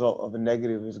the result of a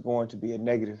negative is going to be a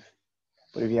negative.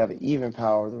 But if you have an even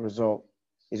power, the result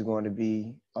is going to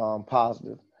be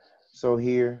positive. So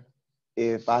here,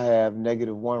 if I have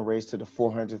negative 1 raised to the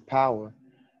 400th power,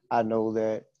 I know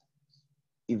that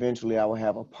eventually I will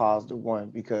have a positive 1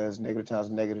 because negative times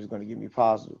negative is going to give me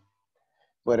positive.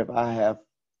 But if I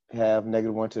have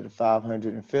negative 1 to the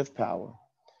 505th power,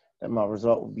 then my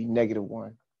result will be negative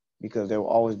 1 because there will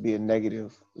always be a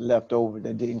negative left over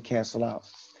that didn't cancel out.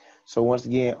 So once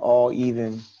again, all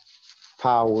even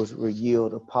powers will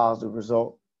yield a positive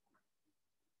result.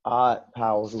 Odd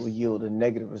powers will yield a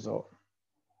negative result.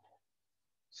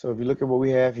 So if you look at what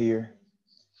we have here,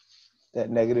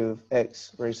 that negative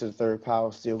x raised to the third power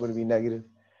is still going to be negative.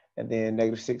 And then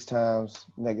negative 6 times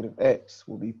negative x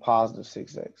will be positive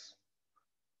 6x.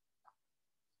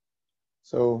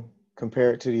 So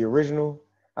compare it to the original,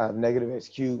 I have negative x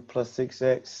cubed plus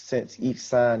 6x. Since each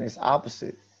sign is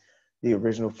opposite the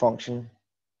original function,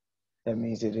 that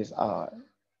means it is odd.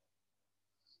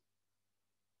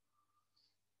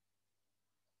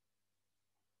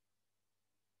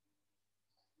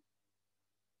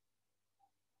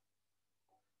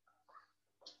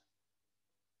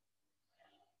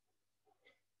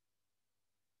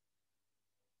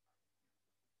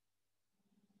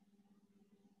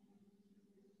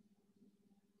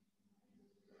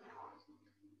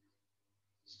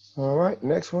 All right,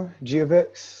 next one, g of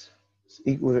x is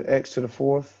equal to x to the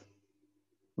fourth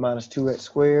minus 2x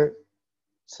squared.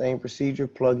 Same procedure,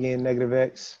 plug in negative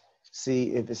x,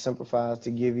 see if it simplifies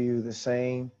to give you the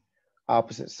same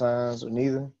opposite signs or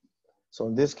neither. So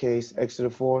in this case, x to the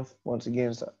fourth, once again,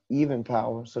 it's an even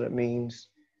power. So that means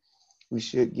we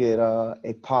should get a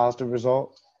positive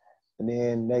result. And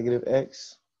then negative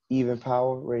x, even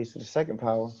power, raised to the second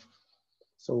power.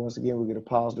 So once again, we get a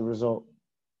positive result.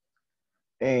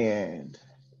 And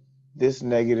this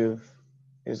negative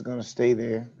is going to stay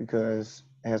there because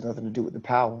it has nothing to do with the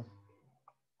power.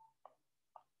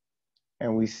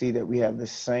 And we see that we have the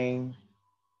same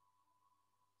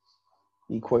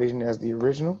equation as the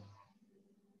original.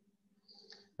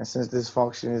 And since this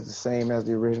function is the same as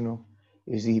the original,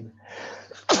 it's even.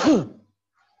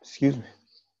 Excuse me.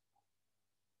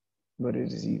 But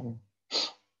it is even.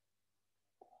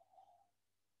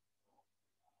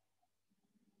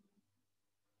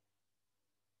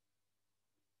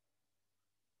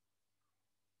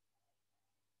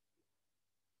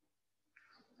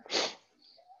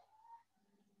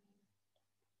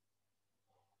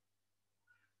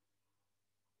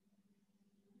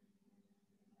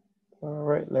 All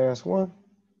right, last one.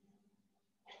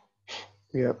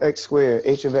 We have x squared.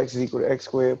 H of x is equal to x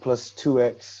squared plus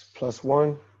 2x plus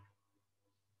 1.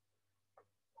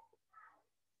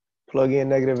 Plug in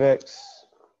negative x.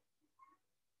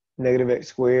 Negative x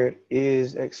squared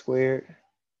is x squared.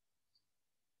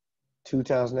 2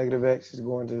 times negative x is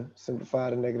going to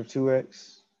simplify to negative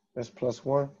 2x. That's plus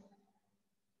 1.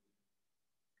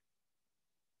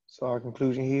 So our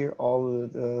conclusion here, all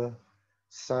of the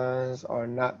signs are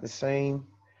not the same.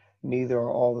 Neither are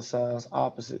all the signs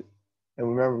opposite. And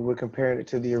remember, we're comparing it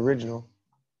to the original,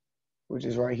 which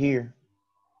is right here.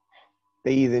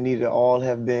 They either need to all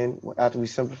have been, after we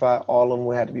simplify, all of them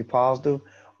would have to be positive,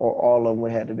 or all of them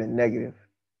would have to be negative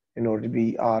in order to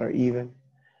be odd or even.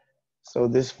 So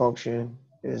this function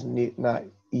is not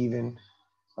even,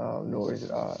 nor is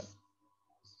it odd.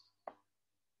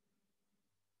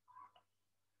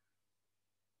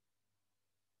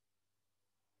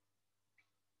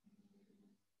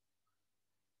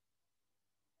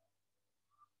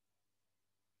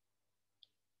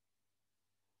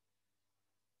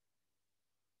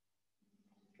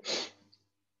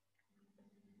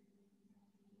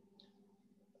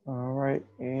 All right,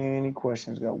 any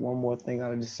questions? Got one more thing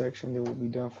out of this section that will be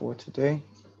done for today.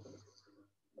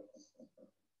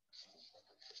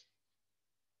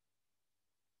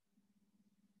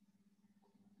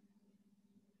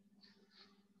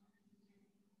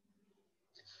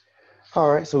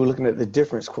 All right, so we're looking at the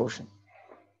difference quotient,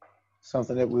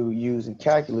 something that we would use in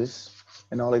calculus,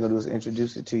 and all they're gonna do is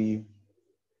introduce it to you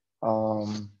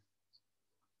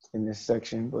in this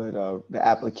section, but the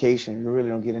application, you really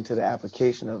don't get into the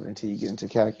application of it until you get into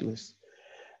calculus.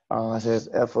 It says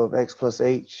f of x plus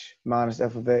h minus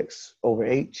f of x over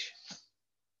h,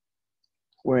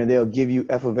 wherein they'll give you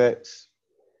f of x,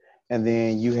 and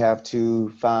then you have to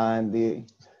find the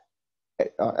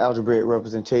algebraic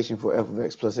representation for f of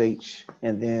x plus h,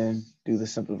 and then do the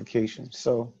simplification.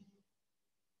 So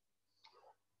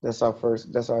that's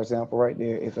our example right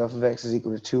there. If f of x is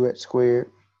equal to 2x squared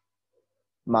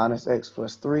minus x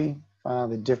plus 3,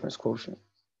 find the difference quotient.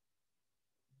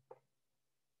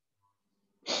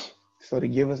 So to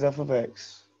give us f of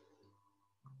x,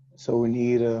 so we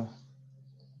need a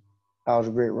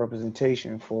algebraic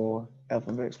representation for f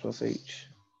of x plus h.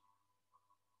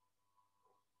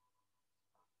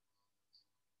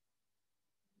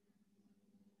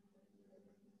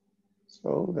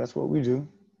 So that's what we do.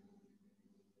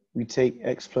 We take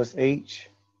x plus h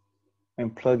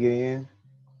and plug it in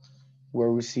where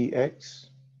we see x.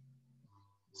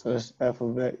 So that's f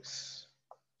of x,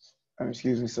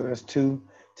 so that's 2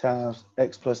 times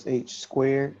x plus h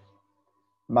squared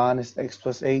minus x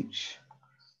plus h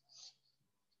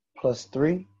plus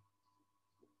 3.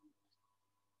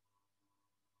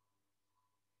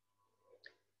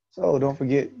 So don't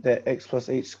forget that x plus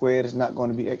h squared is not going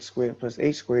to be x squared plus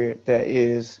h squared. That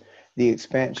is the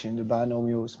expansion, the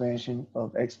binomial expansion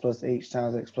of x plus h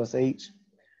times x plus h.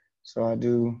 So I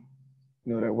do,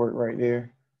 that work right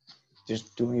there.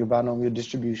 Just doing your binomial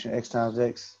distribution, x times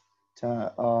x,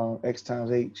 x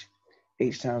times h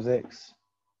times x,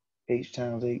 h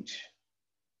times h.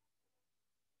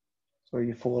 So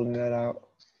you're foiling that out.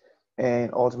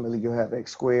 And ultimately you'll have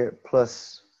x squared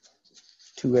plus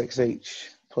 2xh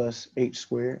plus h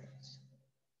squared.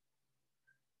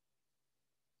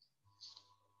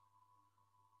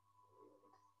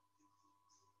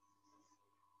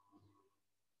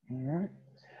 All right.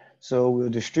 So we'll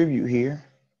distribute here.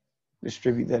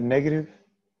 Distribute that negative.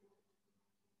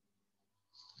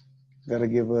 That'll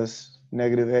give us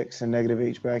negative x and negative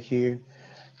h back here.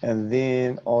 And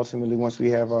then ultimately, once we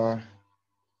have our,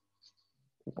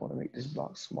 we want to make this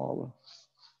block smaller.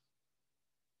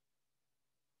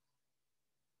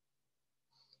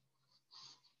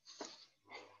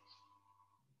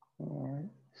 All right.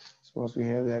 So once we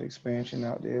have that expansion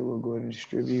out there, we'll go ahead and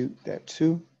distribute that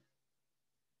 2.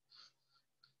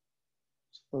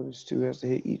 So this 2 has to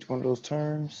hit each one of those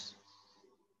terms.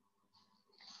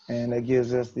 And that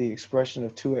gives us the expression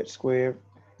of 2x squared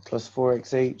plus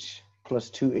 4xh plus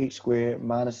 2h squared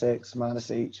minus x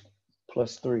minus h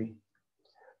plus 3.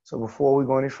 So before we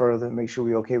go any further, make sure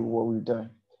we're okay with what we've done.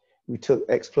 We took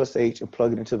x plus h and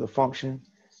plugged it into the function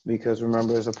because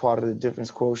remember, as a part of the difference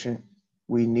quotient,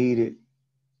 we needed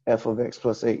f of x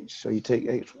plus h. So you take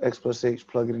x plus h,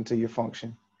 plug it into your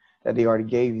function that they already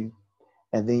gave you,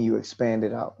 and then you expand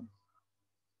it out,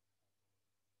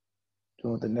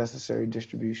 doing the necessary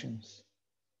distributions.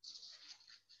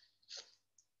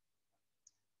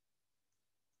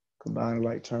 Combine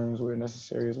like terms where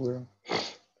necessary as well.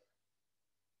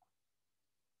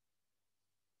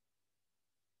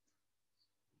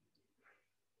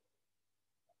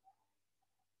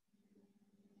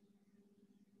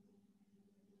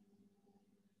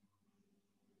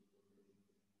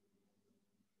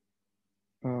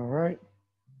 All right.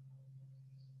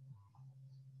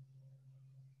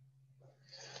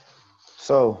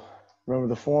 So remember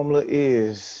the formula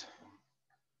is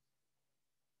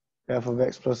f of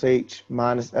x plus h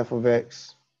minus f of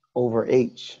x over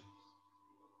h.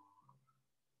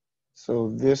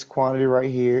 So this quantity right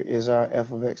here is our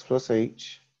f of x plus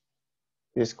h.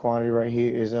 This quantity right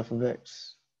here is f of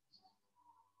x.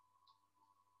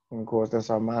 And of course, that's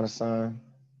our minus sign,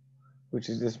 which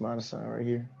is this minus sign right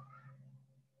here.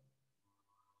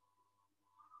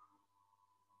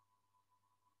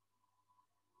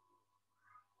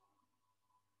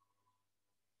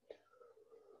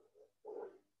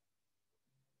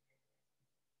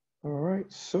 All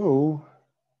right, so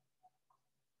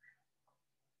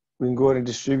we can go ahead and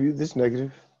distribute this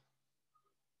negative.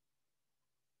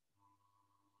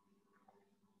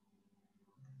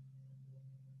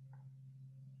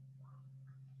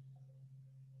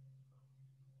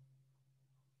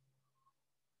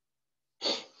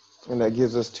 And that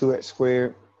gives us 2x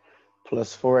squared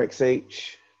plus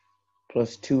 4xh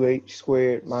plus 2h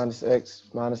squared minus x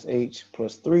minus h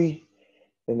plus 3.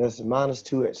 Then that's minus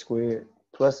 2x squared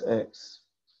plus x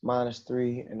minus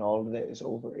 3, and all of that is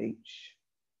over h.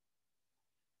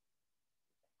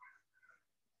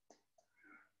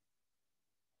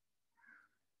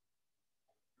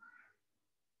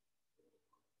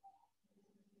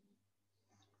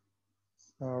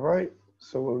 All right,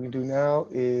 so what we do now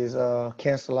is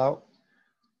cancel out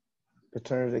the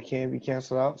terms that can be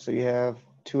canceled out. So you have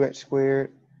 2x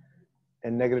squared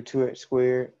and negative 2x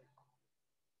squared,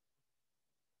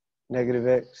 negative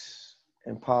x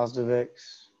and positive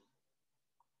x.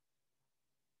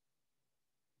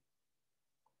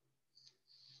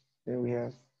 Then we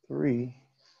have 3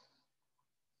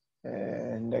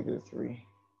 and negative 3.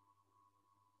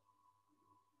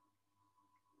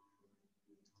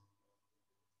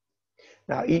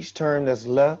 Now each term that's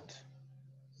left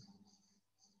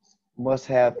must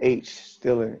have h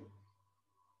still in it.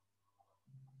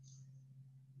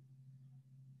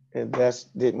 If that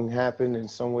didn't happen and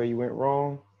somewhere you went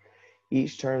wrong,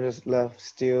 each term that's left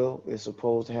still is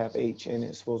supposed to have h in it.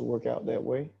 It's supposed to work out that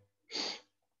way.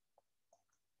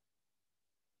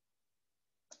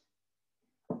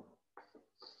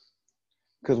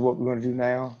 Because what we're going to do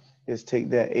now is take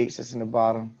that h that's in the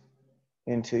bottom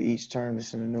into each term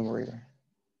that's in the numerator.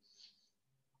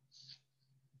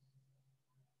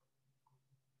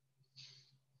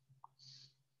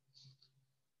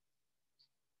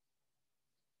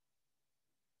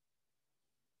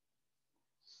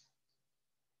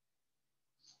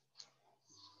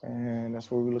 And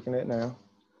that's what we're looking at now.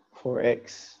 For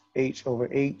x, h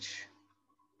over h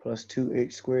plus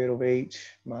 2h squared over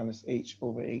h minus h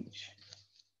over h.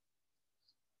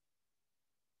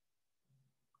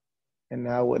 And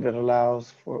now what that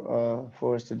allows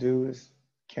for us to do is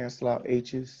cancel out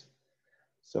h's.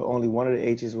 So only one of the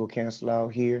h's will cancel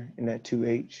out here in that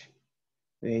 2h.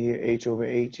 Then here h over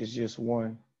h is just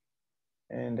 1.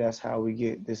 And that's how we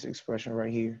get this expression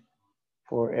right here.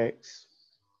 4x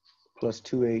plus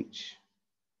 2h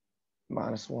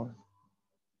minus 1.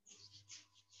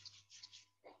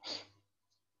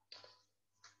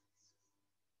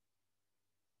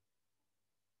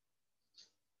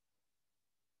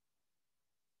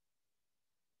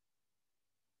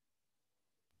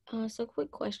 So quick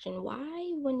question.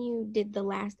 Why, when you did the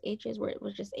last H's where it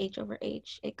was just H over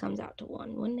H, it comes out to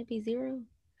 1? Wouldn't it be 0?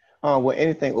 Well,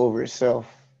 anything over itself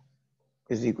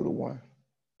is equal to 1.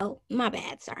 Oh, my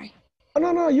bad. Sorry. Oh,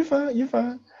 no, you're fine. You're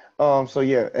fine. So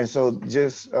yeah, and so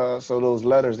just so those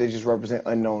letters, they just represent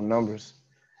unknown numbers.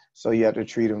 So you have to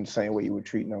treat them the same way you would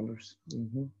treat numbers.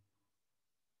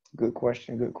 Good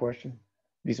question. Good question.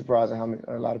 Be surprised at how many,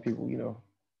 a lot of people,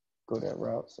 go that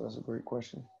route. So that's a great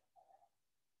question.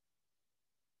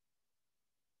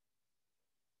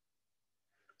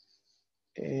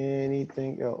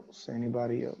 Anything else?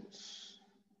 Anybody else?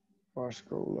 Before I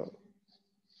scroll up.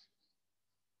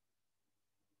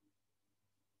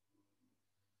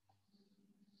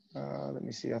 Let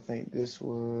me see. I think this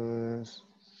was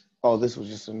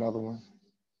just another one.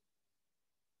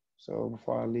 So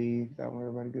before I leave, that one,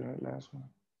 everybody good on that last one?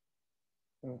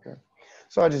 Okay.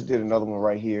 So I just did another one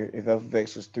right here. If f of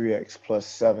x was 3x plus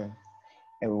 7,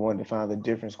 and we wanted to find the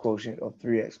difference quotient of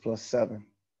 3x plus 7,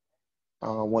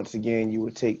 once again, you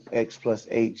would take x plus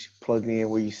h, plug it in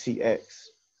where you see x.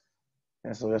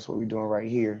 And so that's what we're doing right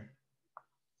here.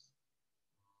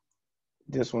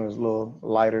 This one is a little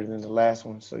lighter than the last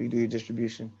one. So you do your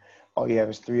distribution. All you have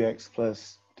is 3x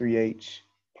plus 3h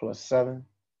plus 7.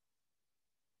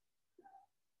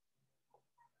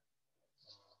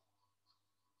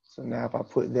 So now if I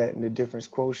put that in the difference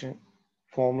quotient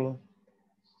formula,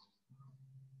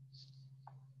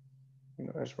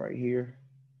 that's right here.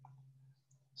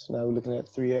 So now we're looking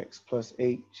at 3x plus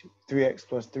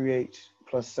 3h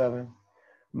plus 7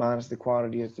 minus the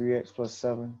quantity of 3x plus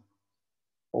 7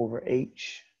 over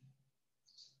h.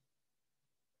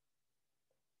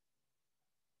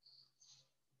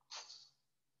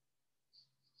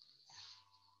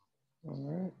 All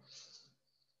right.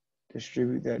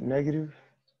 Distribute that negative.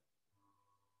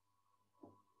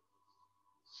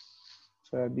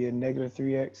 So that'd be a negative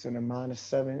 3x and a minus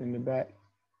 7 in the back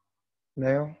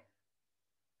now.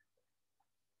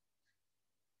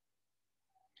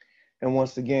 And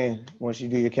once again, once you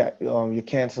do your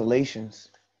cancellations,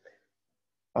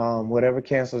 whatever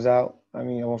cancels out, I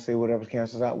won't say whatever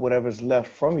cancels out, whatever's left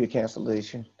from your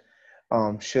cancellation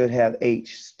should have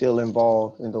h still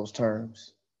involved in those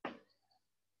terms.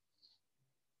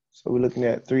 So we're looking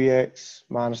at 3x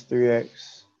minus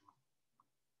 3x.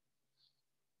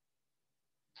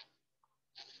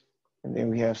 And then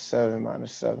we have 7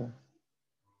 minus 7.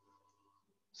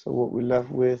 So what we're left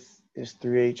with is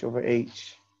 3h over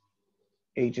h.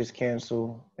 H is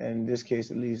canceled, and in this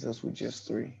case, it leaves us with just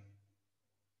 3.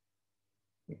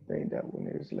 I think that one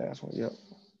is the last one, yep.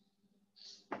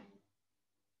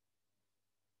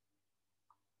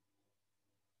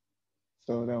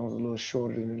 So that was a little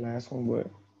shorter than the last one, but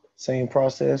same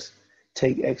process.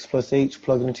 Take x plus h,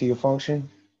 plug it into your function,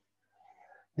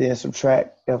 then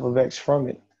subtract f of x from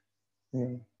it.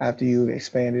 After you've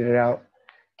expanded it out,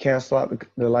 cancel out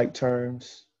the like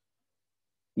terms.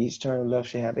 Each term left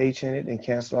should have h in it, and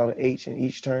cancel out the h in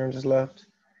each term is left,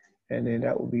 and then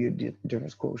that will be a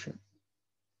difference quotient.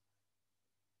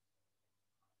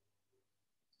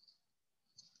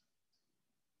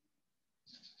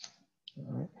 All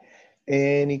right.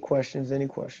 Any questions? Any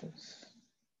questions?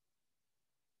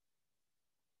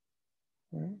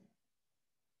 All right.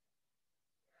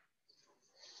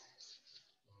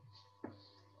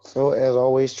 So as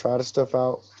always, try the stuff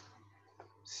out.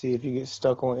 See if you get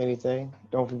stuck on anything.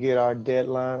 Don't forget our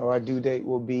deadline or our due date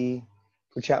will be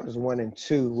for chapters 1 and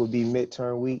 2 will be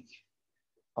midterm week.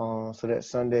 So that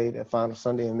Sunday, that final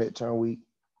Sunday in midterm week.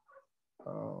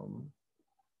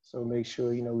 So make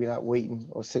sure, we're not waiting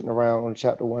or sitting around on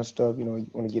chapter 1 stuff. You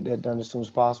want to get that done as soon as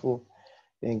possible.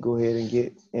 Then go ahead and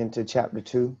get into chapter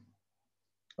 2.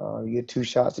 You get 2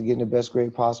 shots of getting the best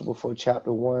grade possible for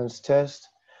chapter 1's test.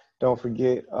 Don't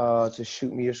forget to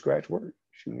shoot me your scratch work.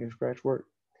 Shoot me your scratch work.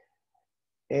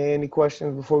 Any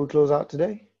questions before we close out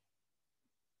today?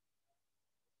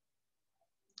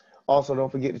 Also, don't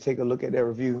forget to take a look at that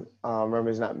review. Remember,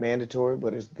 it's not mandatory,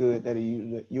 but it's good that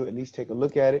you at least take a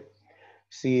look at it.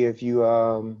 See if you,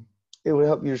 it will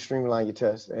help you to streamline your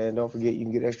test. And don't forget, you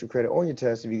can get extra credit on your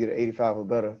test if you get an 85 or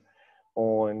better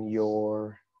on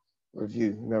your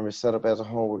review. Remember, it's set up as a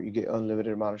homework. You get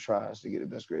unlimited amount of tries to get the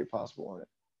best grade possible on it.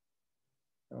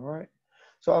 All right.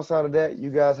 So outside of that, you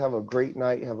guys have a great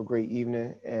night, have a great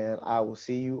evening, and I will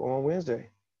see you on Wednesday.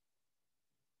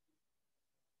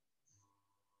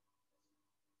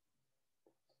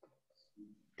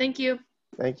 Thank you.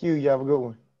 Thank you. You have a good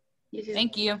one. You too.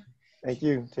 Thank you. Thank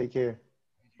you. Take care.